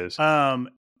 Yeah, it is. Have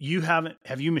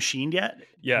you machined yet?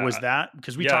 Yeah. Was that?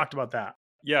 Because we talked about that.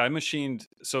 Yeah, I machined.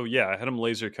 So yeah, I had them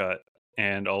laser cut,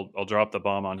 and I'll drop the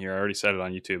bomb on here. I already said it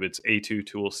on YouTube. It's A2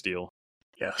 tool steel.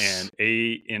 Yes. And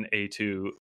A in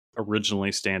A2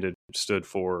 originally stood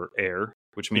for air,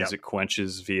 which means it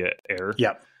quenches via air.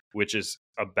 Yep. Which is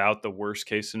about the worst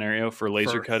case scenario for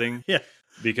laser cutting. Yeah.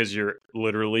 Because you're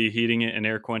literally heating it and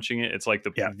air quenching it. It's like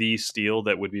the steel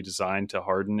that would be designed to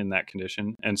harden in that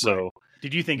condition. And so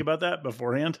did you think about that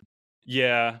beforehand?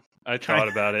 Yeah, I thought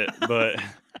about it, but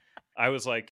I was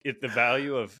like, the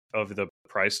value of the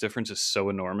price difference is so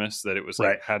enormous that it was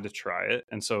like, had to try it.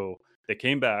 And so they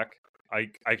came back. I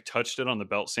touched it on the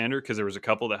belt sander because there was a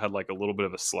couple that had like a little bit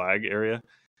of a slag area.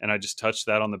 And I just touched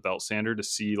that on the belt sander to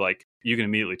see, like, you can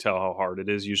immediately tell how hard it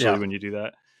is usually when you do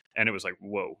that. And it was like,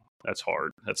 whoa, that's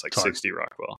hard. That's like 60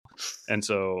 Rockwell. And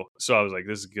so I was like,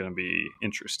 this is going to be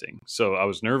interesting. So I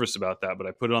was nervous about that, but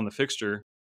I put it on the fixture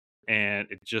and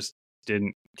it just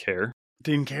didn't care.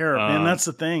 Man, that's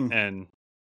the thing. And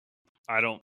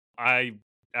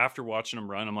after watching them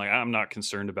run, I'm like, I'm not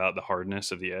concerned about the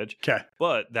hardness of the edge. Okay.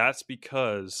 But that's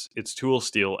because it's tool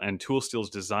steel, and tool steel is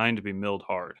designed to be milled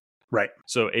hard. Right.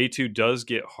 So A2 does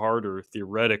get harder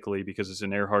theoretically because it's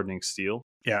an air hardening steel.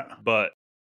 Yeah. But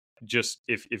just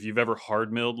if you've ever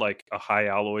hard milled like a high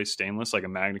alloy stainless, like a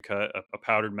MagnaCut, a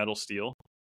powdered metal steel,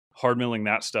 hard milling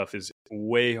that stuff is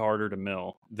way harder to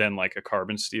mill than like a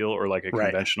carbon steel or like a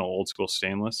conventional old school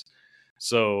stainless.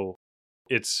 So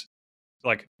it's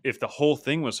like, if the whole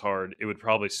thing was hard, it would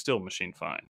probably still machine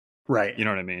fine. Right. You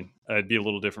know what I mean? It'd be a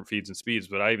little different feeds and speeds,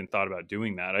 but I even thought about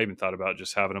doing that. I even thought about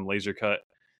just having them laser cut,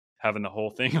 having the whole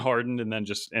thing hardened, and then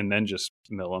just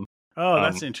mill them. Oh,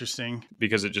 that's interesting.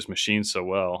 Because it just machines so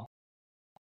well.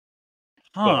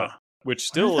 Huh. But, which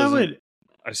still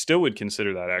I still would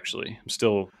consider that, actually.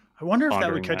 I wonder if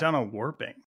that would cut down on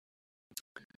warping.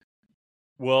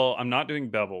 Well, I'm not doing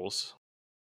bevels.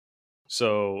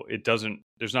 So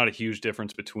there's not a huge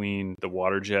difference between the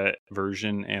water jet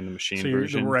version and the machine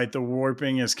version. Right. The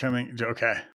warping is coming.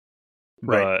 Okay.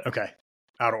 Right. Okay.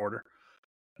 Out of order.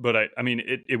 But I mean,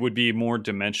 it would be more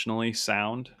dimensionally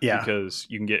sound. Yeah. Because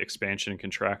you can get expansion and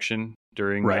contraction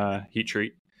during heat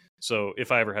treat. So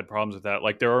if I ever had problems with that,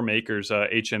 like, there are makers,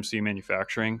 HMC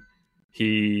Manufacturing.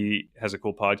 He has a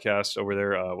cool podcast over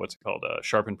there. What's it called?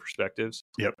 Sharpened Perspectives.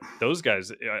 Yep. Those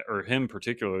guys, or him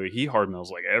particularly, he hard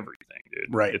mills like everything,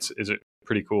 dude. Right. Is it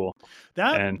pretty cool?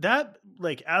 That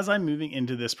like, as I'm moving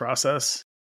into this process,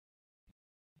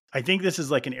 I think this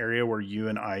is like an area where you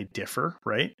and I differ,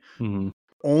 right? Mm-hmm.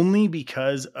 Only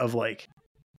because of like,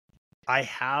 I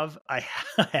have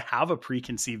a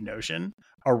preconceived notion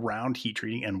around heat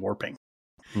treating and warping,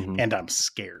 and I'm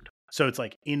scared. So it's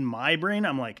like, in my brain,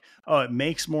 I'm like, oh, it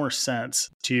makes more sense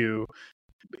to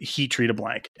heat treat a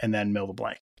blank and then mill the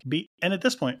blank. And at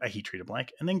this point, I heat treat a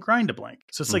blank and then grind a blank.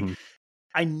 So it's like,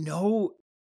 I know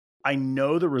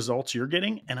the results you're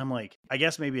getting, and I'm like, I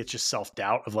guess maybe it's just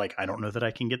self-doubt of like, I don't know that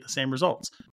I can get the same results.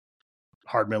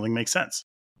 Hard milling makes sense.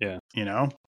 Yeah. You know?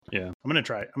 Yeah. I'm going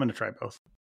to try both.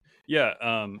 Yeah.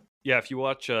 If you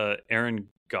watch Aaron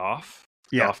Goff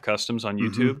Customs on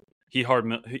YouTube,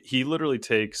 he literally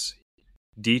takes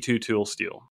D2 tool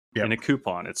steel in a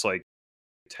coupon. It's like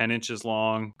 10 inches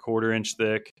long, 1/4 inch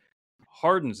thick,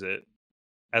 hardens it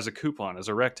as a coupon, as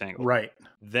a rectangle. Right.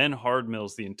 Then hard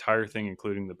mills the entire thing,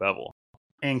 including the bevel.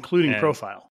 Including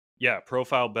profile. Yeah,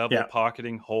 profile, bevel,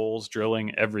 pocketing, holes,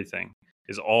 drilling, everything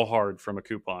is all hard from a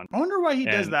coupon. I wonder why he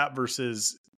does that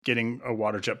versus getting a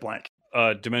water jet blank.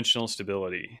 Dimensional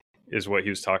stability is what he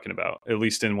was talking about, at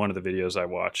least in one of the videos I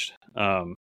watched.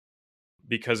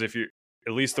 Because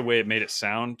at least the way it made it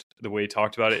sound, the way he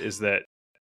talked about it, is that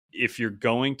if you're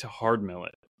going to hard mill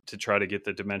it to try to get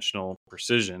the dimensional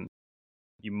precision,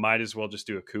 you might as well just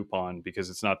do a coupon, because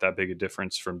it's not that big a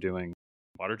difference from doing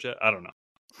water jet. I don't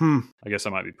know. I guess I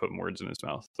might be putting words in his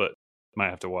mouth, but might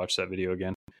have to watch that video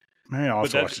again. I'll have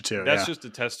to watch it too. That's just a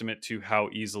testament to how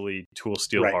easily tool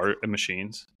steel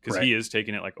machines, because he is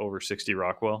taking it like over 60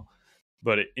 Rockwell.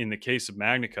 But in the case of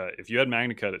MagnaCut, if you had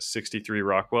MagnaCut at 63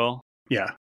 Rockwell,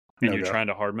 and you're trying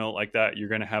to hard mill it like that, you're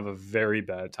going to have a very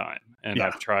bad time. And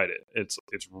I've tried it. It's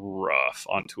rough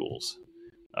on tools.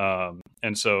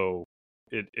 And so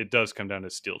it does come down to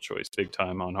steel choice big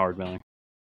time on hard milling.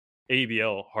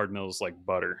 AEBL hard mills like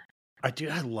butter. I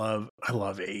love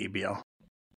AEBL.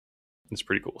 It's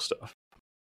pretty cool stuff.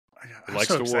 I'm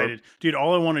so excited. Dude,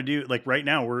 all I want to do, like, right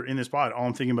now we're in this pod, all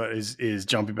I'm thinking about is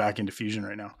jumping back into Fusion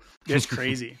right now. It's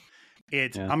crazy.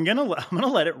 I'm gonna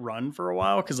let it run for a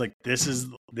while, because like, this is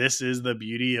the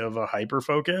beauty of a hyper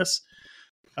focus.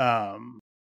 Man,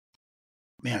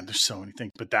 there's so many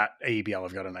things, but that AEBL,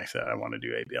 I've got a knife that I want to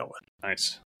do AEBL with.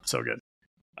 Nice. So good.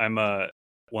 I'm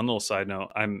one little side note,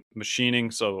 I'm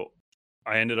machining, so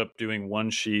I ended up doing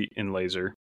one sheet in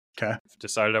laser, Okay.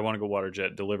 Decided I want to go water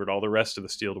jet, delivered all the rest of the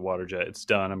steel to water jet. It's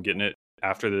done. I'm getting it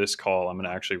after this call. I'm going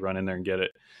to actually run in there and get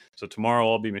it. So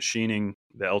tomorrow I'll be machining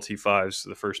the LT5s,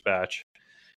 the first batch.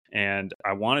 And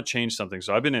I want to change something.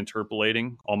 So I've been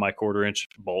interpolating all my 1/4-inch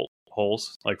bolt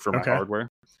holes, like for my hardware.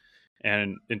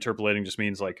 And interpolating just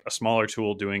means like a smaller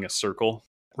tool doing a circle,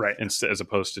 right, as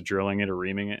opposed to drilling it or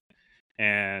reaming it.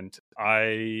 And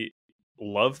I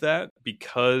love that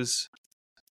because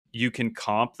you can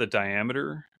comp the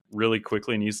diameter really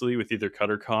quickly and easily with either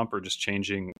cutter comp or just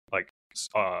changing like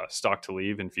stock to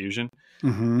leave in Fusion.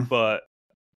 But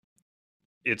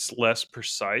it's less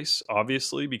precise,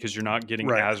 obviously, because you're not getting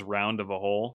as round of a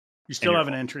hole. You still have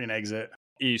an entry and exit.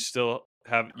 You still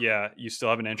have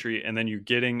an entry, and then you're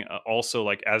getting also,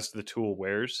 like, as the tool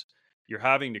wears, you're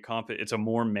having to comp it. It's a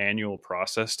more manual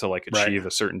process to like achieve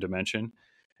a certain dimension.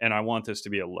 And I want this to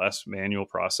be a less manual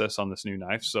process on this new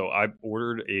knife. So I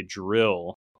ordered a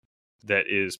drill that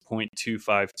is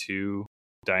 0.252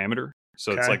 diameter.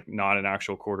 So it's like not an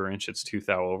actual 1/4 inch. It's 2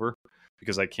 thou over,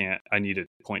 because I need a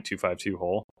 0.252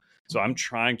 hole. So I'm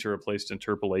trying to replace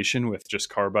interpolation with just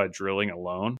carbide drilling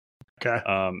alone. Okay.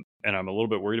 And I'm a little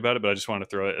bit worried about it, but I just want to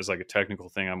throw it as like a technical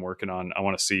thing I'm working on. I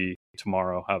want to see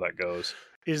tomorrow how that goes.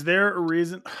 Is there a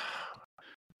reason?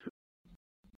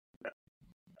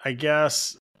 I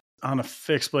guess on a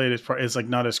fixed blade, it's like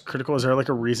not as critical. Is there like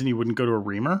a reason you wouldn't go to a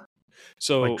reamer?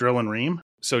 So like drill and ream?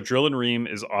 So drill and ream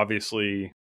is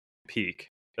obviously peak.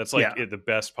 That's like the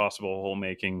best possible hole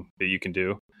making that you can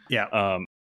do. Yeah.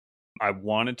 I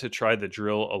wanted to try the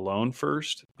drill alone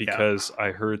first because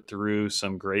I heard through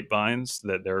some grapevines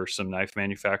that there are some knife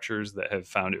manufacturers that have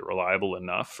found it reliable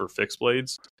enough for fixed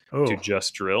blades to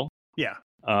just drill. Yeah.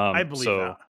 I believe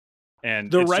that. And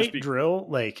the right drill,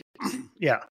 like,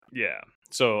 yeah.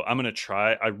 So I'm going to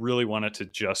try. I really want it to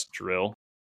just drill.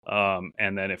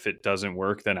 And then if it doesn't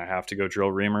work, then I have to go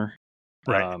drill reamer.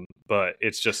 Right. But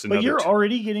it's just another. But you're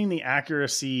already getting the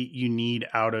accuracy you need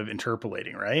out of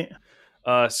interpolating, right?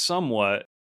 Somewhat.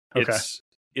 Okay.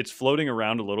 It's floating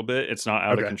around a little bit. It's not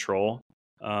out of control.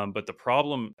 But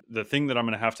the thing that I'm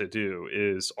going to have to do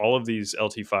is all of these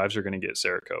LT5s are going to get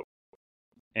Cerakote.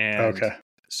 And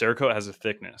Cerakote has a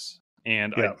thickness.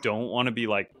 And I don't want to be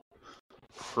like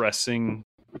pressing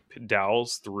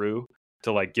dowels through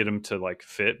to like get them to like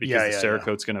fit, because the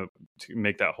Cerakote's going to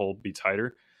make that hole be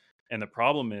tighter. And the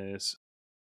problem is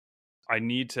I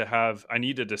need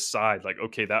to decide like,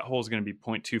 okay, that hole is going to be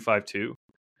 0.252,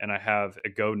 and I have a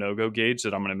go no go gauge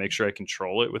that I'm going to make sure I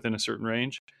control it within a certain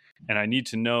range. And I need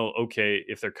to know, okay,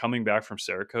 if they're coming back from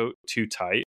Cerakote too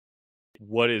tight,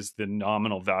 what is the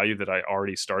nominal value that I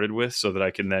already started with, so that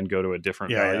I can then go to a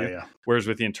different value. Whereas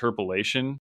with the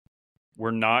interpolation,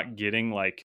 we're not getting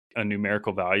like a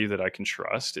numerical value that I can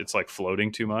trust. It's like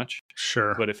floating too much.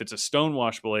 Sure. But if it's a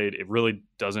stonewash blade, it really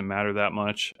doesn't matter that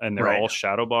much. And they're all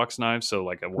shadow box knives, so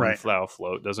like a 1 thou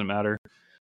float doesn't matter.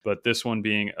 But this one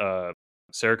being a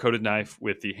Cerakoted knife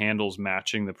with the handles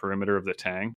matching the perimeter of the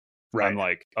tang, I'm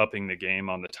like upping the game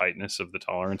on the tightness of the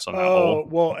tolerance on that hole.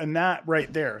 Well, and that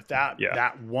right there,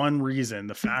 that one reason,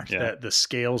 the fact that the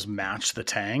scales match the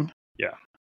tang,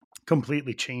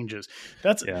 completely changes.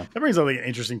 That brings up like an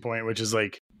interesting point, which is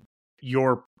like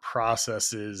your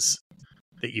processes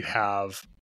that you have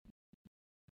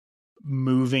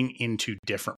moving into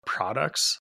different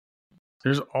products.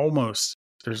 There's almost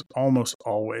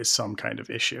always some kind of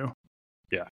issue.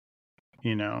 Yeah.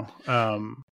 You know,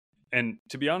 and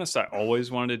to be honest, I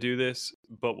always wanted to do this,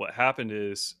 but what happened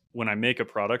is when I make a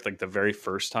product, like the very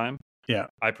first time,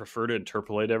 I prefer to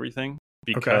interpolate everything,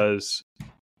 because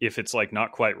if it's like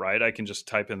not quite right, I can just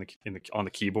type on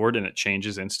the keyboard and it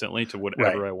changes instantly to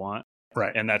whatever I want.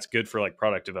 Right. And that's good for like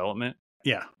product development.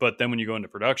 Yeah. But then when you go into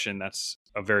production, that's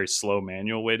a very slow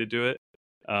manual way to do it.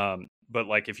 But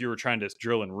like if you were trying to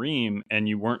drill and ream and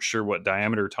you weren't sure what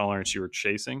diameter tolerance you were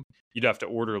chasing, you'd have to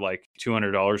order like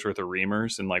 $200 worth of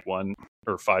reamers in like 1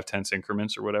 or 5/10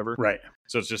 increments or whatever. Right.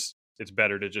 So it's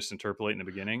better to just interpolate in the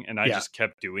beginning. And I just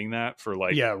kept doing that for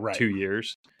like 2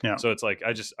 years. Yeah. So it's like,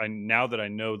 now that I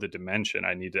know the dimension,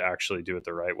 I need to actually do it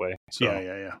the right way. So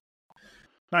yeah.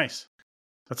 Nice.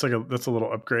 That's a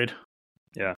little upgrade.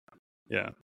 Yeah.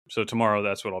 So tomorrow,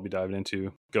 that's what I'll be diving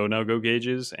into: go no go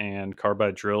gauges and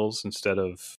carbide drills instead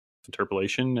of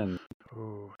interpolation. And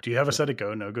do you have a set of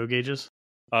go no go gauges?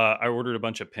 I ordered a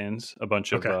bunch of pins, a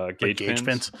bunch of gauge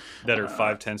pins that are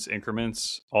 5/10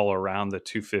 increments all around the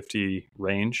 250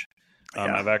 range.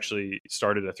 I've actually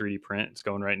started a 3D print. It's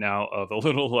going right now, of a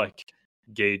little like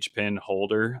gauge pin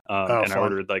holder. And I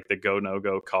ordered like the go no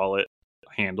go collet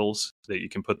handles that you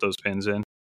can put those pins in.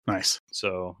 Nice.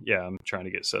 So yeah, I'm trying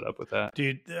to get set up with that.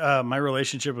 Dude, my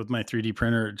relationship with my 3D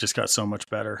printer just got so much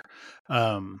better.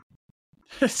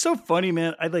 It's so funny,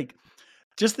 man. I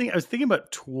was thinking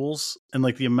about tools and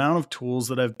like the amount of tools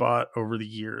that I've bought over the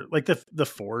year, like the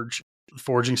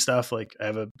forging stuff. Like I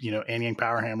have a, Anyang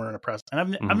power hammer and a press, and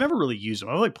I've never really used them.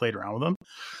 I've like played around with them.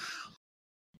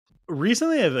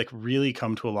 Recently, I've like really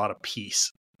come to a lot of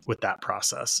peace with that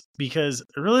process because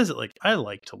I realize that like I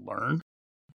like to learn.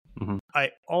 Mm-hmm.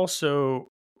 I also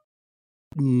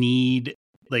need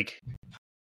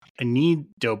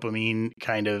dopamine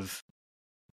kind of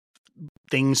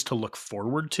things to look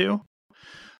forward to.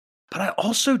 But I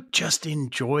also just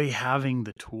enjoy having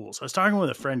the tools. I was talking with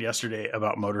a friend yesterday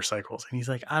about motorcycles, and he's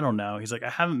like, I don't know. He's like, I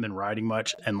haven't been riding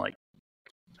much. And like,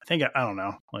 I don't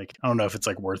know. Like, I don't know if it's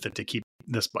like worth it to keep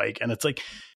this bike. And it's like,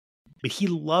 but he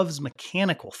loves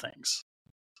mechanical things.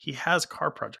 He has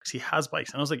car projects. He has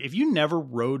bikes. And I was like, if you never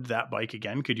rode that bike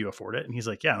again, could you afford it? And he's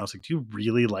like, yeah. And I was like, do you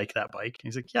really like that bike? And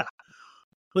he's like, yeah.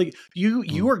 Like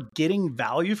you are getting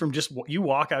value from just you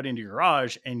walk out into your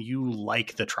garage and you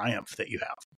like the Triumph that you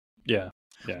have. Yeah.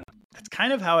 Yeah. That's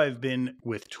kind of how I've been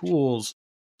with tools,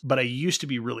 but I used to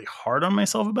be really hard on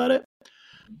myself about it.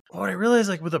 What I realized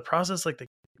like with a process like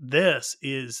this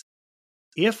is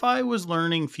if I was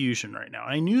learning Fusion right now,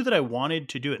 I knew that I wanted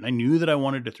to do it and I knew that I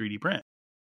wanted to 3D print.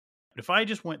 But if I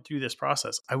just went through this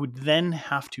process, I would then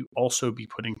have to also be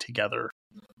putting together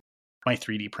my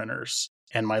 3D printers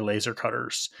and my laser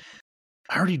cutters.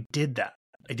 I already did that.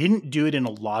 I didn't do it in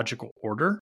a logical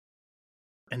order,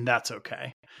 and that's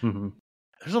okay. Mm-hmm.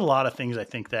 There's a lot of things I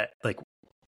think that like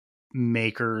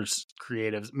makers,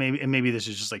 creatives, maybe this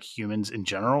is just like humans in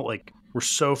general. Like we're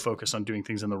so focused on doing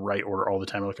things in the right order all the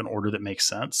time, like an order that makes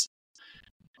sense.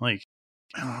 Like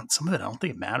I don't know, some of it, I don't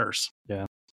think it matters. Yeah.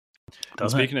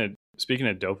 Speaking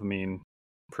of dopamine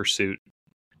pursuit,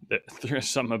 there's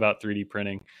something about 3D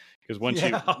printing because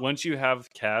once you have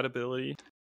CAD ability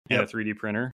and a 3D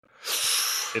printer,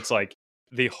 it's like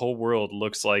the whole world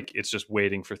looks like it's just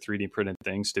waiting for 3D printed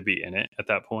things to be in it at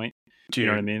that point. Do you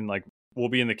know what I mean? Like we'll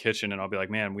be in the kitchen and I'll be like,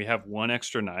 man, we have one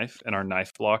extra knife and our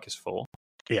knife block is full.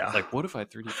 Yeah. Like what if I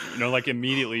 3D print? Like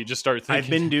immediately you just start thinking. I've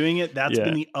been doing it. That's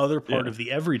been the other part of the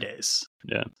everydays.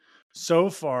 Yeah. So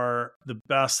far, the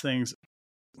best things.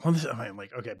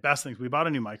 Best things. We bought a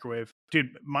new microwave,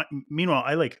 dude. Meanwhile,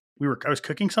 I was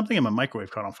cooking something and my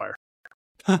microwave caught on fire.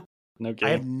 No kidding.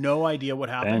 I have no idea what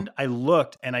happened. Dang. I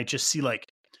looked and I just see like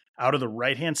out of the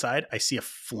right hand side, I see a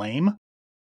flame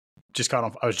just caught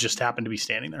on. I was just happened to be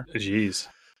standing there. Jeez.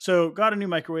 So got a new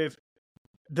microwave.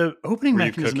 The opening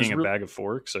mechanism. Were you cooking a bag of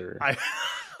forks or? I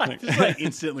just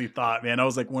instantly thought, man, I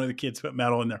was like one of the kids put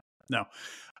metal in there. No.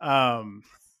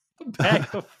 Bag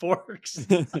of forks.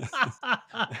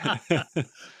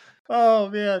 Oh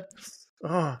man.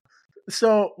 Oh.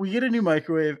 So we get a new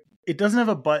microwave. It doesn't have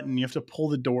a button. You have to pull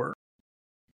the door.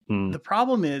 The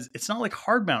problem is it's not like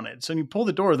hard mounted. So when you pull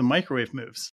the door, the microwave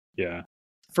moves. Yeah.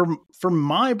 For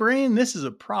my brain, this is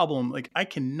a problem. Like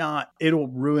it'll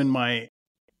ruin my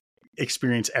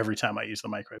experience every time I use the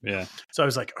microwave. Yeah. So I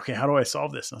was like, okay, how do I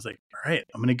solve this? And I was like, all right,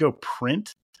 I'm going to go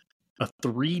print a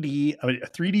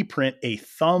 3D print a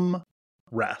thumb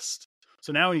rest.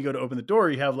 So now when you go to open the door,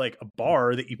 you have like a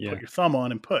bar that you put your thumb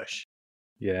on and push.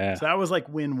 Yeah. So that was like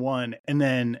win one. And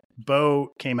then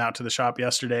Bo came out to the shop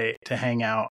yesterday to hang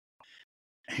out.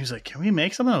 And he was like, can we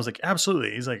make something? I was like,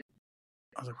 absolutely. I was like,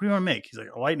 what do you want to make? He's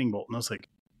like, a lightning bolt. And I was like,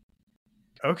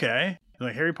 okay. He's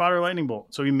like, Harry Potter lightning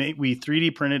bolt. So we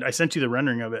 3D printed. I sent you the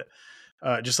rendering of it.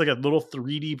 Just like a little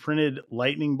 3D printed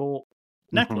lightning bolt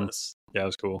necklace. Yeah, it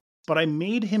was cool. But I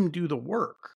made him do the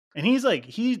work. And he's like,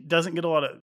 he doesn't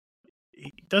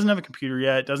have a computer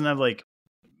yet. Doesn't have like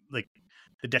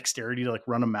the dexterity to like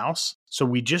run a mouse. So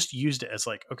we just used it as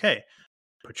like, okay,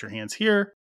 put your hands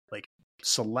here, like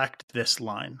select this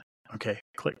line. Okay,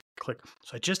 click.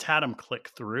 So I just had him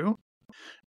click through.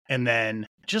 And then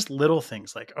just little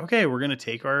things like, okay, we're going to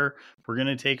take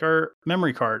our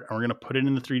memory card and we're going to put it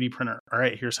in the 3D printer. All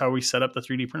right, here's how we set up the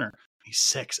 3D printer. He's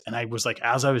 6. And I was like,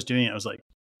 as I was doing it, I was like,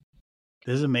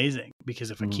 this is amazing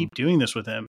because if I keep doing this with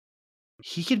him,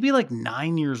 he could be like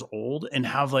 9 years old and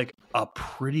have like a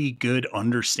pretty good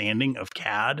understanding of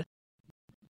CAD.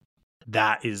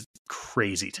 That is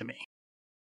crazy to me.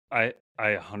 I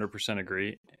 100%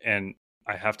 agree. And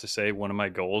I have to say, one of my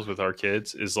goals with our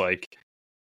kids is like,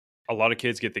 a lot of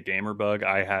kids get the gamer bug.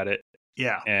 I had it.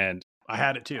 Yeah. And I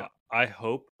had it too. I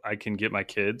hope I can get my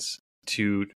kids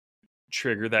to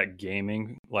trigger that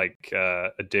gaming like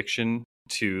addiction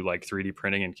to like 3D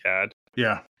printing and CAD.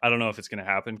 Yeah. I don't know if it's going to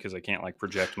happen because I can't like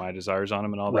project my desires on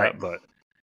them and all that, but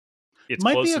it's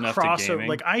might close be a enough crossover. to gaming.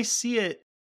 Like I see it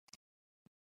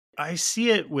I see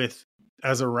it with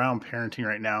as around parenting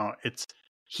right now.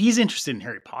 He's interested in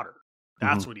Harry Potter.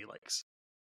 That's what he likes.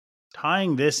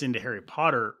 Tying this into Harry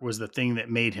Potter was the thing that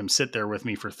made him sit there with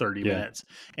me for 30 minutes.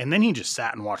 And then he just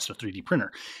sat and watched the 3D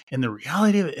printer. And the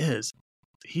reality of it is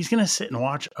he's going to sit and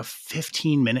watch a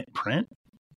 15-minute print.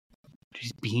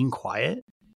 He's being quiet.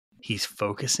 He's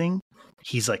focusing.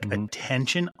 He's like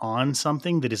attention on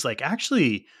something that is like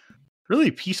actually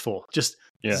really peaceful. Just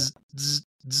zzz, zzz,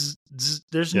 zzz,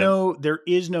 zzz. There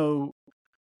is no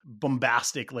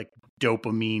bombastic like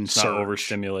dopamine surge. Not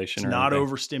overstimulation. Not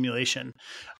overstimulation,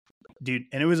 dude.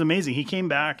 And it was amazing. He came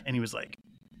back and he's like,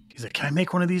 can I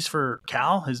make one of these for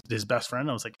Cal, his best friend?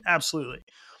 I was like, absolutely.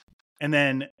 And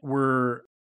then for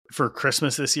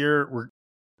Christmas this year,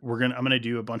 I'm gonna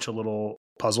do a bunch of little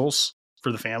puzzles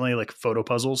for the family, like photo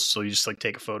puzzles. So you just like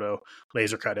take a photo,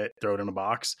 laser cut it, throw it in a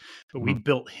box. But we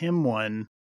built him one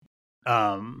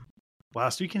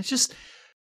last week, and it's just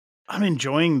I'm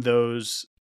enjoying those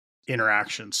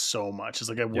interactions so much. It's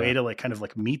like a way to like kind of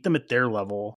like meet them at their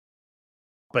level,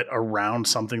 but around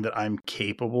something that I'm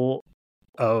capable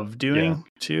of doing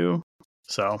too.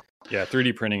 So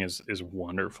 3D printing is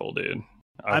wonderful, dude.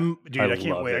 I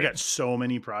can't wait. I got so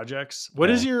many projects.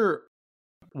 What is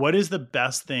the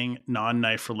best thing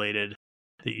non-knife related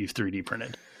that you've 3D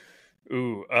printed?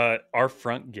 Our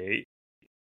front gate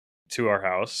to our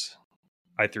house,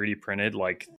 I 3D printed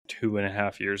like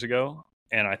 2.5 years ago.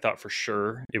 And I thought for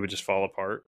sure it would just fall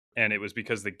apart. And it was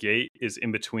because the gate is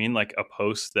in between like a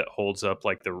post that holds up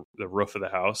like the roof of the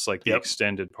house, like the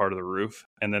extended part of the roof.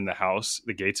 And then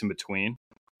the gate's in between.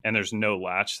 And there's no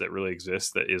latch that really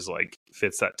exists that is like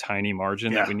fits that tiny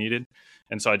margin that we needed.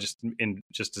 And so I just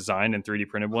designed and 3D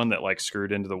printed one that like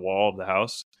screwed into the wall of the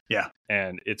house. Yeah.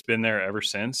 And it's been there ever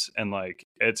since. And like,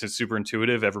 it's super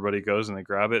intuitive. Everybody goes and they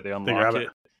grab it. They unlock it.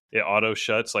 It auto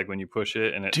shuts like when you push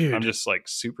it. And I'm just like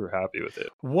super happy with it.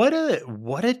 What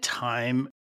a time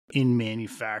in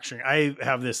manufacturing. I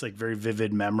have this like very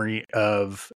vivid memory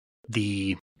of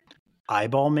the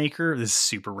eyeball maker. This is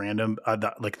super random.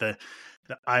 The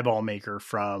eyeball maker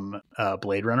from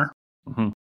Blade Runner.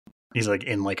 He's like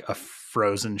in like a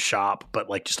frozen shop, but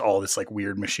like just all this like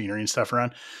weird machinery and stuff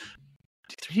around.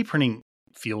 3D printing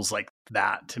feels like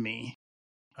that to me.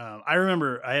 I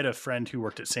remember I had a friend who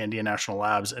worked at Sandia National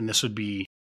Labs, and this would be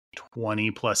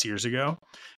 20 plus years ago.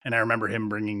 And I remember him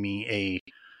bringing me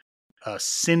a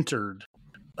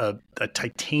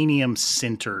titanium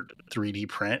sintered 3D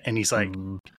print. And he's like,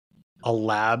 a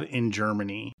lab in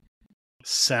Germany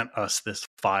sent us this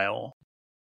file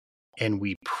and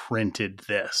we printed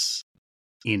this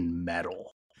in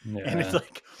metal. And it's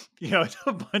like, it's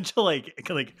a bunch of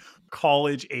like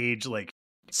college age, like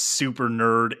super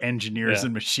nerd engineers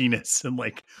and machinists, and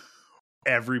like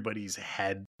everybody's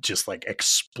head just like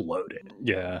exploded.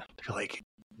 Yeah. They're like,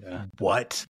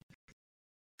 what?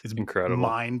 It's incredible,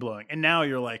 mind blowing. And now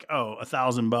you're like, oh,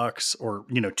 $1,000 or,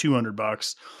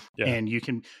 $200. And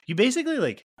you basically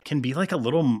like can be like a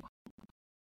little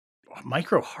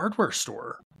micro hardware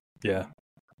store. Yeah.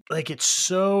 Like it's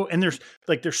so, and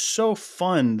they're so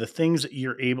fun. The things that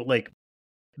you're able, like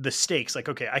the stakes, like,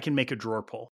 okay, I can make a drawer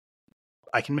pull.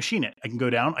 I can machine it. I can go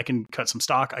down. I can cut some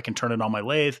stock. I can turn it on my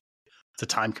lathe. It's a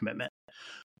time commitment.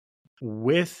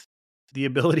 With the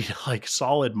ability to like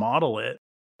solid model it,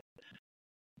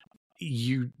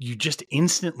 you just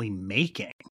instantly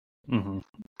making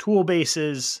tool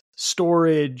bases,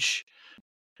 storage.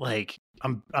 Like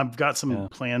I've got some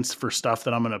plans for stuff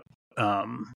that I'm going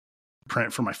to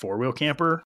print for my 4-wheel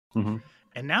camper. And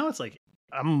now it's like,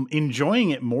 I'm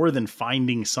enjoying it more than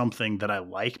finding something that I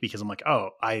like, because I'm like, oh,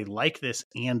 I like this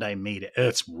and I made it.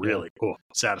 It's really cool,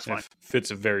 satisfying. It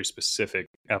fits a very specific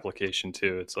application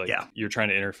too. It's like you're trying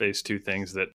to interface two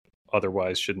things that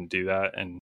otherwise shouldn't do that.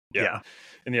 And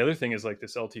and the other thing is like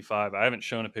this LT5. I haven't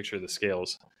shown a picture of the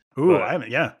scales. I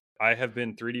haven't. I have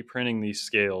been 3D printing these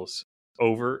scales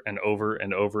over and over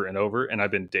and over and over, and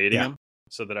I've been dating them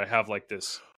so that I have like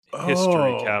this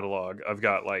history catalog. I've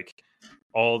got like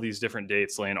all these different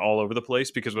dates laying all over the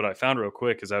place, because what I found real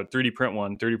quick is I would 3D print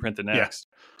one, 3D print the next,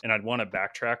 and I'd want to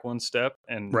backtrack one step,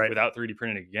 and without 3D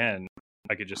printing again,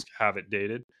 I could just have it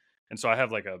dated. And so I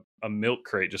have like a milk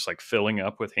crate just like filling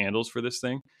up with handles for this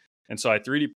thing. And so I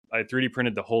 3D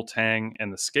printed the whole tang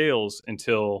and the scales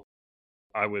until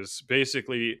I was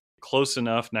basically close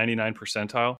enough, 99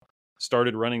 percentile,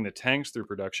 started running the tangs through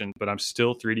production, but I'm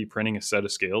still 3D printing a set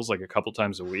of scales like a couple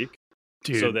times a week.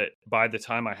 Dude. So that by the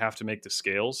time I have to make the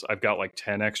scales, I've got like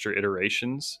 10 extra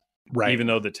iterations, even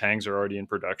though the tangs are already in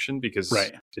production, because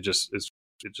it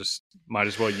just might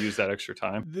as well use that extra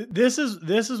time. This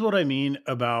is what I mean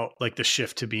about like the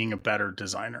shift to being a better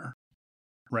designer.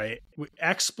 right?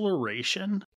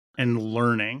 Exploration and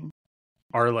learning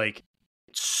are like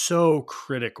so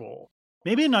critical.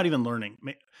 Maybe not even learning.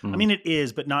 I mean, it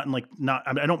is, but not in like,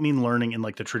 I don't mean learning in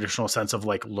like the traditional sense of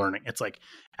like learning. It's like,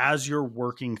 as you're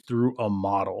working through a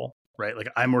model, right? Like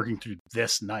I'm working through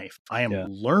this knife. I am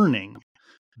learning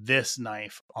this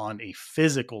knife on a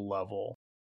physical level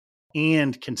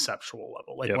and conceptual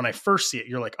level. Like when I first see it,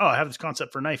 you're like, oh, I have this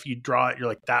concept for a knife. You draw it. You're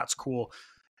like, that's cool.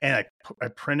 And I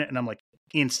print it and I'm like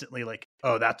instantly like,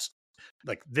 oh, that's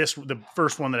like this. The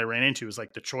first one that I ran into was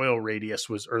like the choil radius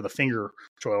or the finger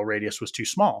choil radius was too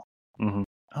small.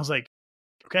 I was like,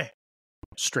 okay,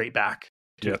 straight back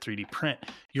to a 3D print.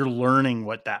 You're learning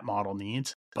what that model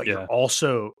needs, but you're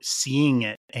also seeing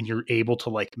it and you're able to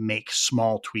like make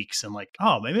small tweaks and like,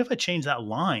 oh, maybe if I change that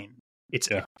line, it's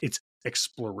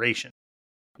exploration.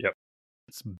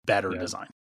 It's better design.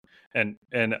 And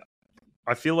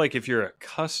I feel like if you're a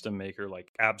custom maker, like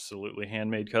absolutely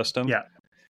handmade custom,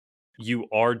 you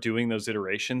are doing those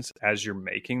iterations as you're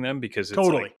making them because it's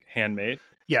like handmade.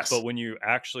 Yes. But when you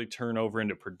actually turn over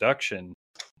into production,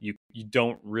 you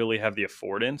don't really have the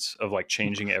affordance of like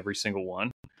changing every single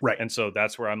one. Right. And so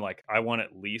that's where I'm like, I want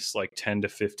at least like 10 to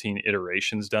 15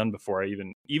 iterations done before I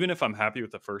even if I'm happy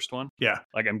with the first one,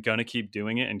 like I'm going to keep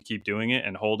doing it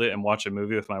and hold it and watch a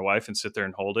movie with my wife and sit there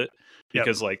and hold it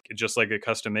because like, just like a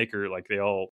custom maker, like they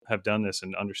all have done this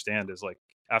and understand is like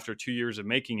after 2 years of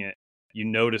making it, you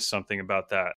notice something about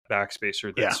that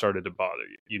backspacer that started to bother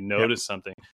you. You notice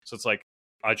something. So it's like,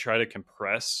 I try to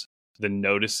compress the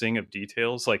noticing of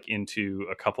details like into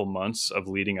a couple months of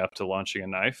leading up to launching a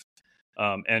knife.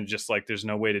 And just like, there's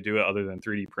no way to do it other than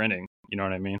 3D printing. You know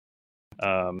what I mean?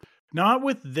 Not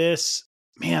with this,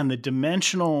 man, the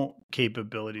dimensional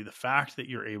capability, the fact that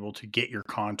you're able to get your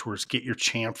contours, get your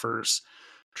chamfers,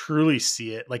 truly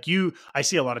see it. Like I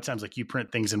see a lot of times, like you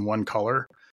print things in one color,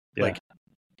 like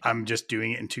I'm just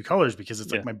doing it in two colors because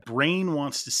it's like my brain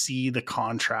wants to see the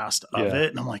contrast of it.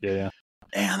 And I'm like, man,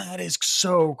 that is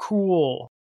so cool.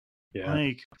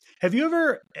 Like, have you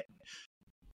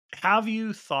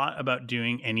thought about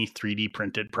doing any 3D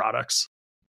printed products?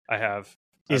 I have.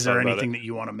 Is there anything that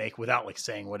you want to make without like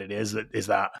saying what it is?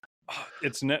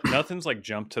 It's nothing's like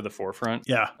jumped to the forefront.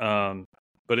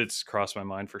 But it's crossed my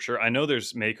mind for sure. I know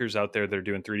there's makers out there that are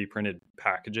doing 3D printed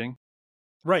packaging.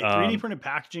 Right. 3D printed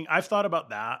packaging. I've thought about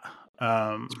that.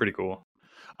 It's pretty cool.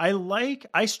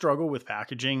 I struggle with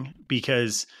packaging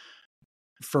because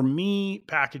for me,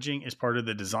 packaging is part of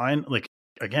the design. Like,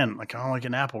 again, like I'm like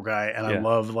an Apple guy and I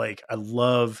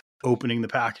love opening the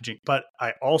packaging, but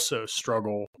I also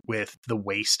struggle with the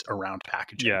waste around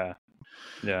packaging.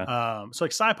 So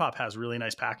like SciPop has really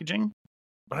nice packaging,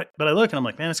 but I look and I'm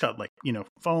like, man, it's got like,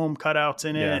 foam cutouts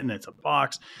in it and it's a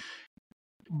box.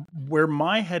 Where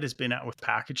my head has been at with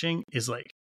packaging is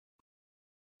like,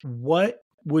 what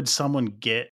would someone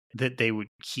get that they would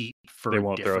keep for they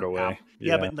won't throw it away.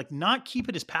 But like not keep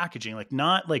it as packaging, like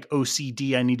not like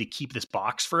OCD. I need to keep this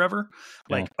box forever.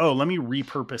 Like, oh, let me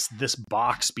repurpose this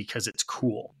box because it's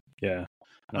cool.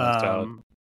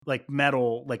 Like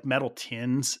metal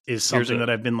tins is something that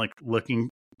I've been like looking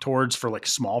towards for like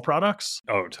small products.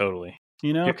 Oh, totally.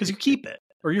 Because you keep it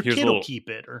or your kid will keep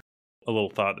it or. A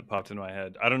little thought that popped into my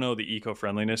head. I don't know the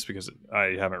eco-friendliness because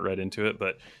I haven't read into it,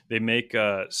 but they make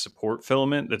a support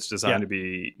filament that's designed to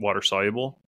be water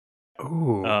soluble.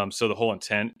 So the whole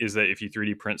intent is that if you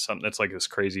 3D print something that's like this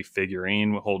crazy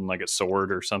figurine holding like a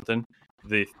sword or something,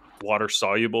 the water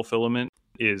soluble filament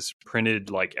is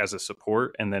printed like as a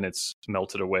support and then it's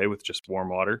melted away with just warm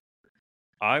water.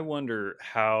 I wonder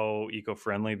how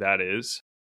eco-friendly that is.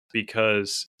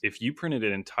 Because if you printed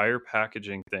an entire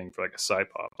packaging thing for like a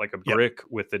SciPop, like a brick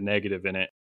with the negative in it,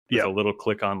 with a little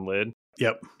click-on lid,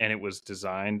 and it was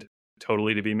designed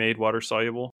totally to be made water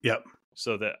soluble,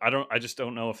 so that I just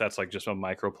don't know if that's like just a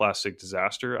microplastic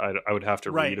disaster. I would have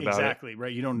to read about it.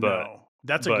 Right. You don't know.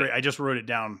 That's great. I just wrote it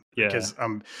down because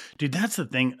dude, that's the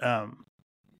thing.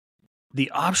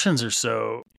 The options are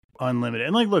so unlimited,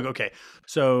 and like, look, okay,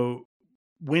 so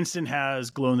Winston has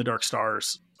glow in the dark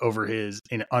stars under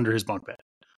his bunk bed.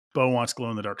 Bo wants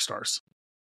glow in the dark stars.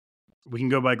 We can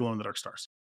go buy glow in the dark stars.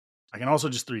 I can also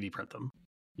just 3D print them.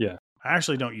 I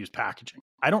actually don't use packaging.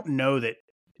 I don't know that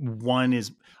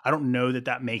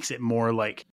that makes it more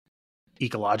like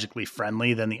ecologically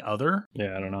friendly than the other.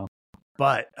 I don't know.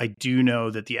 But I do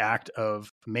know that the act of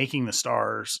making the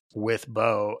stars with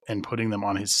Bo and putting them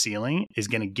on his ceiling is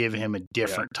going to give him a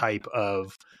different type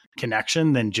of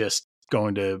connection than just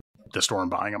going to the store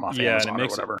and buying them off Amazon or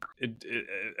whatever.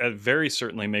 It very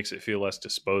certainly makes it feel less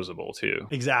disposable too.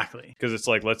 Exactly. Because it's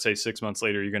like, let's say 6 months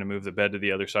later, you're going to move the bed to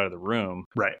the other side of the room.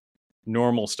 Right.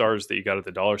 normal stars that you got at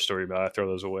the dollar store, I throw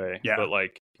those away. Yeah. But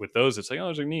like with those, it's like, oh,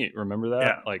 those are neat. Remember that?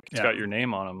 Yeah. Like it's got your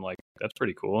name on them. Like that's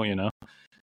pretty cool, you know?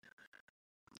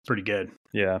 Pretty good.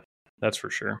 Yeah, that's for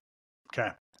sure. Okay.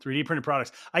 3D printed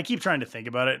products. I keep trying to think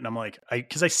about it, and I'm like,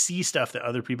 because I see stuff that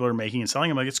other people are making and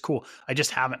selling. I'm like, it's cool. I just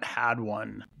haven't had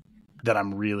one that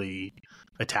I'm really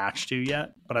attached to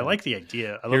yet. But I like the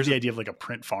idea. I love the idea of like a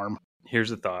print farm.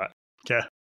 Here's a thought. Okay.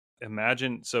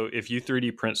 Imagine, so if you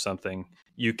 3D print something,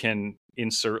 you can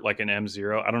insert like an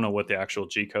M0. I don't know what the actual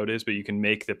G code is, but you can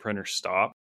make the printer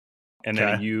stop, and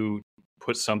then you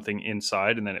put something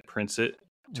inside, and then it prints it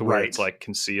to where it's like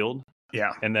concealed.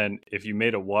 Yeah. And then if you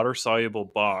made a water soluble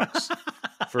box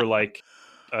for like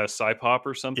a Cypop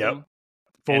or something,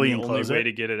 fully and the only enclose way it,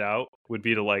 to get it out would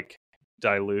be to like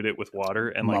dilute it with water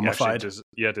and like mummified. actually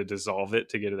you had to dissolve it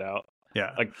to get it out.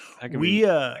 Yeah. Like that could be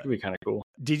kind of cool.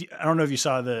 I don't know if you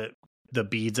saw the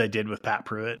beads I did with Pat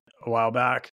Pruitt a while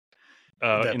back.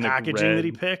 The packaging that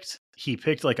he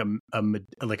picked like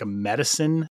a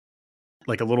medicine,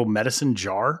 like a little medicine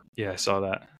jar. Yeah, I saw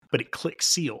that. But it click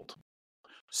sealed.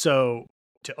 So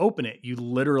to open it, you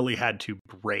literally had to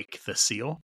break the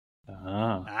seal.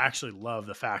 I actually love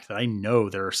the fact that I know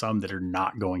there are some that are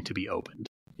not going to be opened.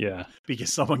 Yeah.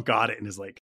 Because someone got it and is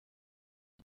like,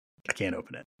 I can't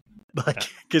open it. Like,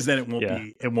 because then it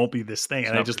won't be this thing.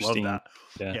 And I just pristine. Love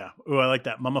that. Yeah. Oh, I like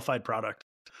that mummified product.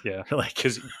 Yeah. Like,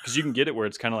 because you can get it where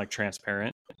it's kind of like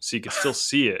transparent, so you can still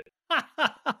see it.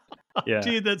 Yeah.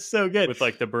 Dude, that's so good. With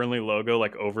like the Burnley logo,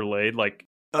 like overlaid, like,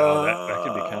 that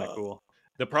could be kind of cool.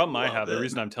 The problem I have, the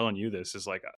reason I'm telling you this is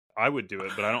like, I would do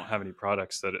it, but I don't have any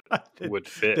products that would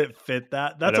fit. That fit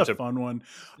that. That's a fun one.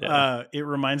 Yeah. It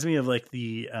reminds me of like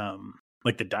the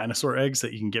dinosaur eggs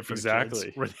that you can get for the kids,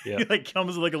 where they like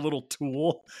comes with like a little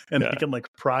tool and they can like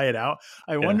pry it out.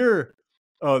 I wonder.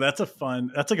 Oh, that's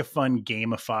like a fun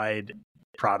gamified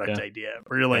product idea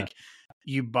where you're like,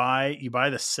 you buy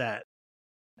the set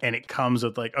and it comes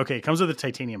with like, it comes with a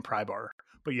titanium pry bar,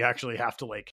 but you actually have to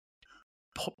like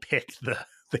pick the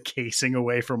casing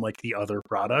away from like the other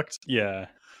product. Yeah.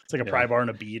 It's like a pry bar and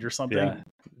a bead or something. Yeah.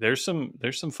 There's some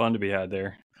fun to be had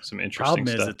there. Some interesting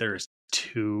stuff. Problem is that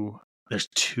there's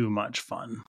too much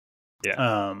fun.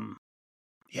 Yeah.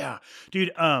 Yeah.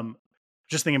 Dude,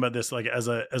 just thinking about this like as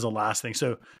a last thing.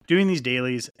 So doing these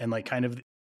dailies and like kind of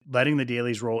letting the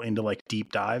dailies roll into like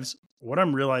deep dives, what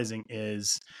I'm realizing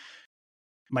is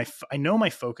I know my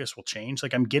focus will change.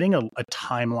 Like I'm getting a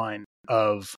timeline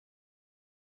of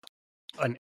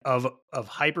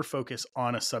hyper focus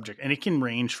on a subject, and it can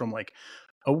range from like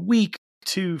a week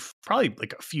to probably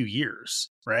like a few years,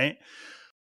 right?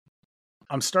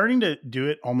 I'm starting to do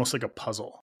it almost like a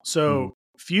puzzle. So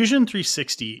Fusion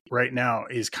 360 right now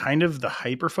is kind of the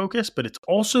hyper focus, but it's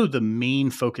also the main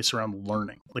focus around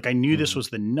learning. Like I knew this was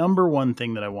the number one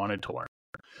thing that I wanted to learn.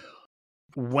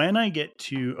 When I get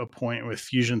to a point with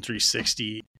Fusion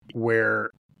 360 where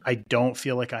I don't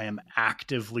feel like I am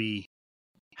actively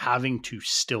having to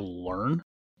still learn,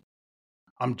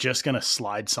 I'm just going to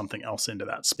slide something else into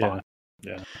that spot.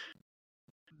 Yeah.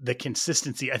 The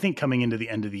consistency, I think coming into the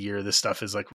end of the year, this stuff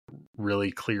is like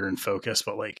really clear and focused,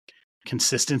 but like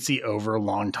consistency over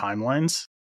long timelines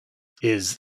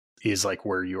is like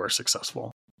where you are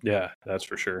successful. Yeah, that's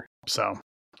for sure. So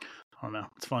I don't know.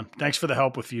 It's fun. Thanks for the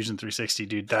help with Fusion 360,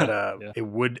 dude. That I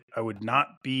would not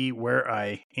be where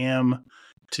I am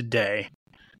today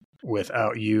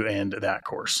without you and that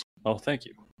course. Oh, thank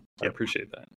you. I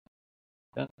appreciate that.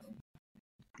 Yeah.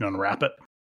 You want to wrap it?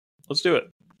 Let's do it.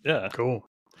 Yeah. Cool.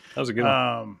 That was a good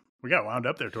one. We got wound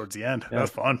up there towards the end. Yeah. That was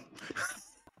fun.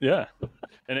 Yeah.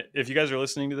 And if you guys are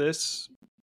listening to this,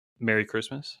 Merry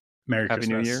Christmas. Happy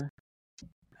New Year.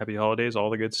 Happy holidays, all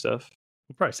the good stuff.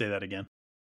 We'll probably say that again.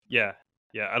 Yeah.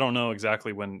 Yeah. I don't know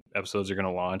exactly when episodes are going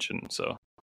to launch, and so I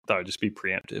thought I'd just be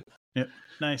preemptive. Yep.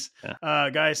 Nice. Yeah.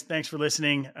 Guys, thanks for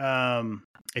listening.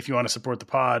 If you want to support the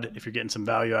pod, if you're getting some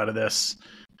value out of this,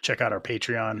 check out our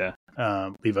Patreon. Yeah.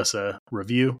 Leave us a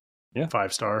review. Yeah.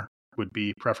 5-star would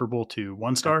be preferable to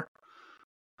 1-star.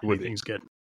 Everything's good.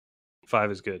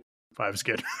 5 is good. 5 is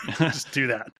good. Just do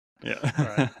that. Yeah. All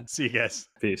right. See you guys.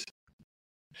 Peace.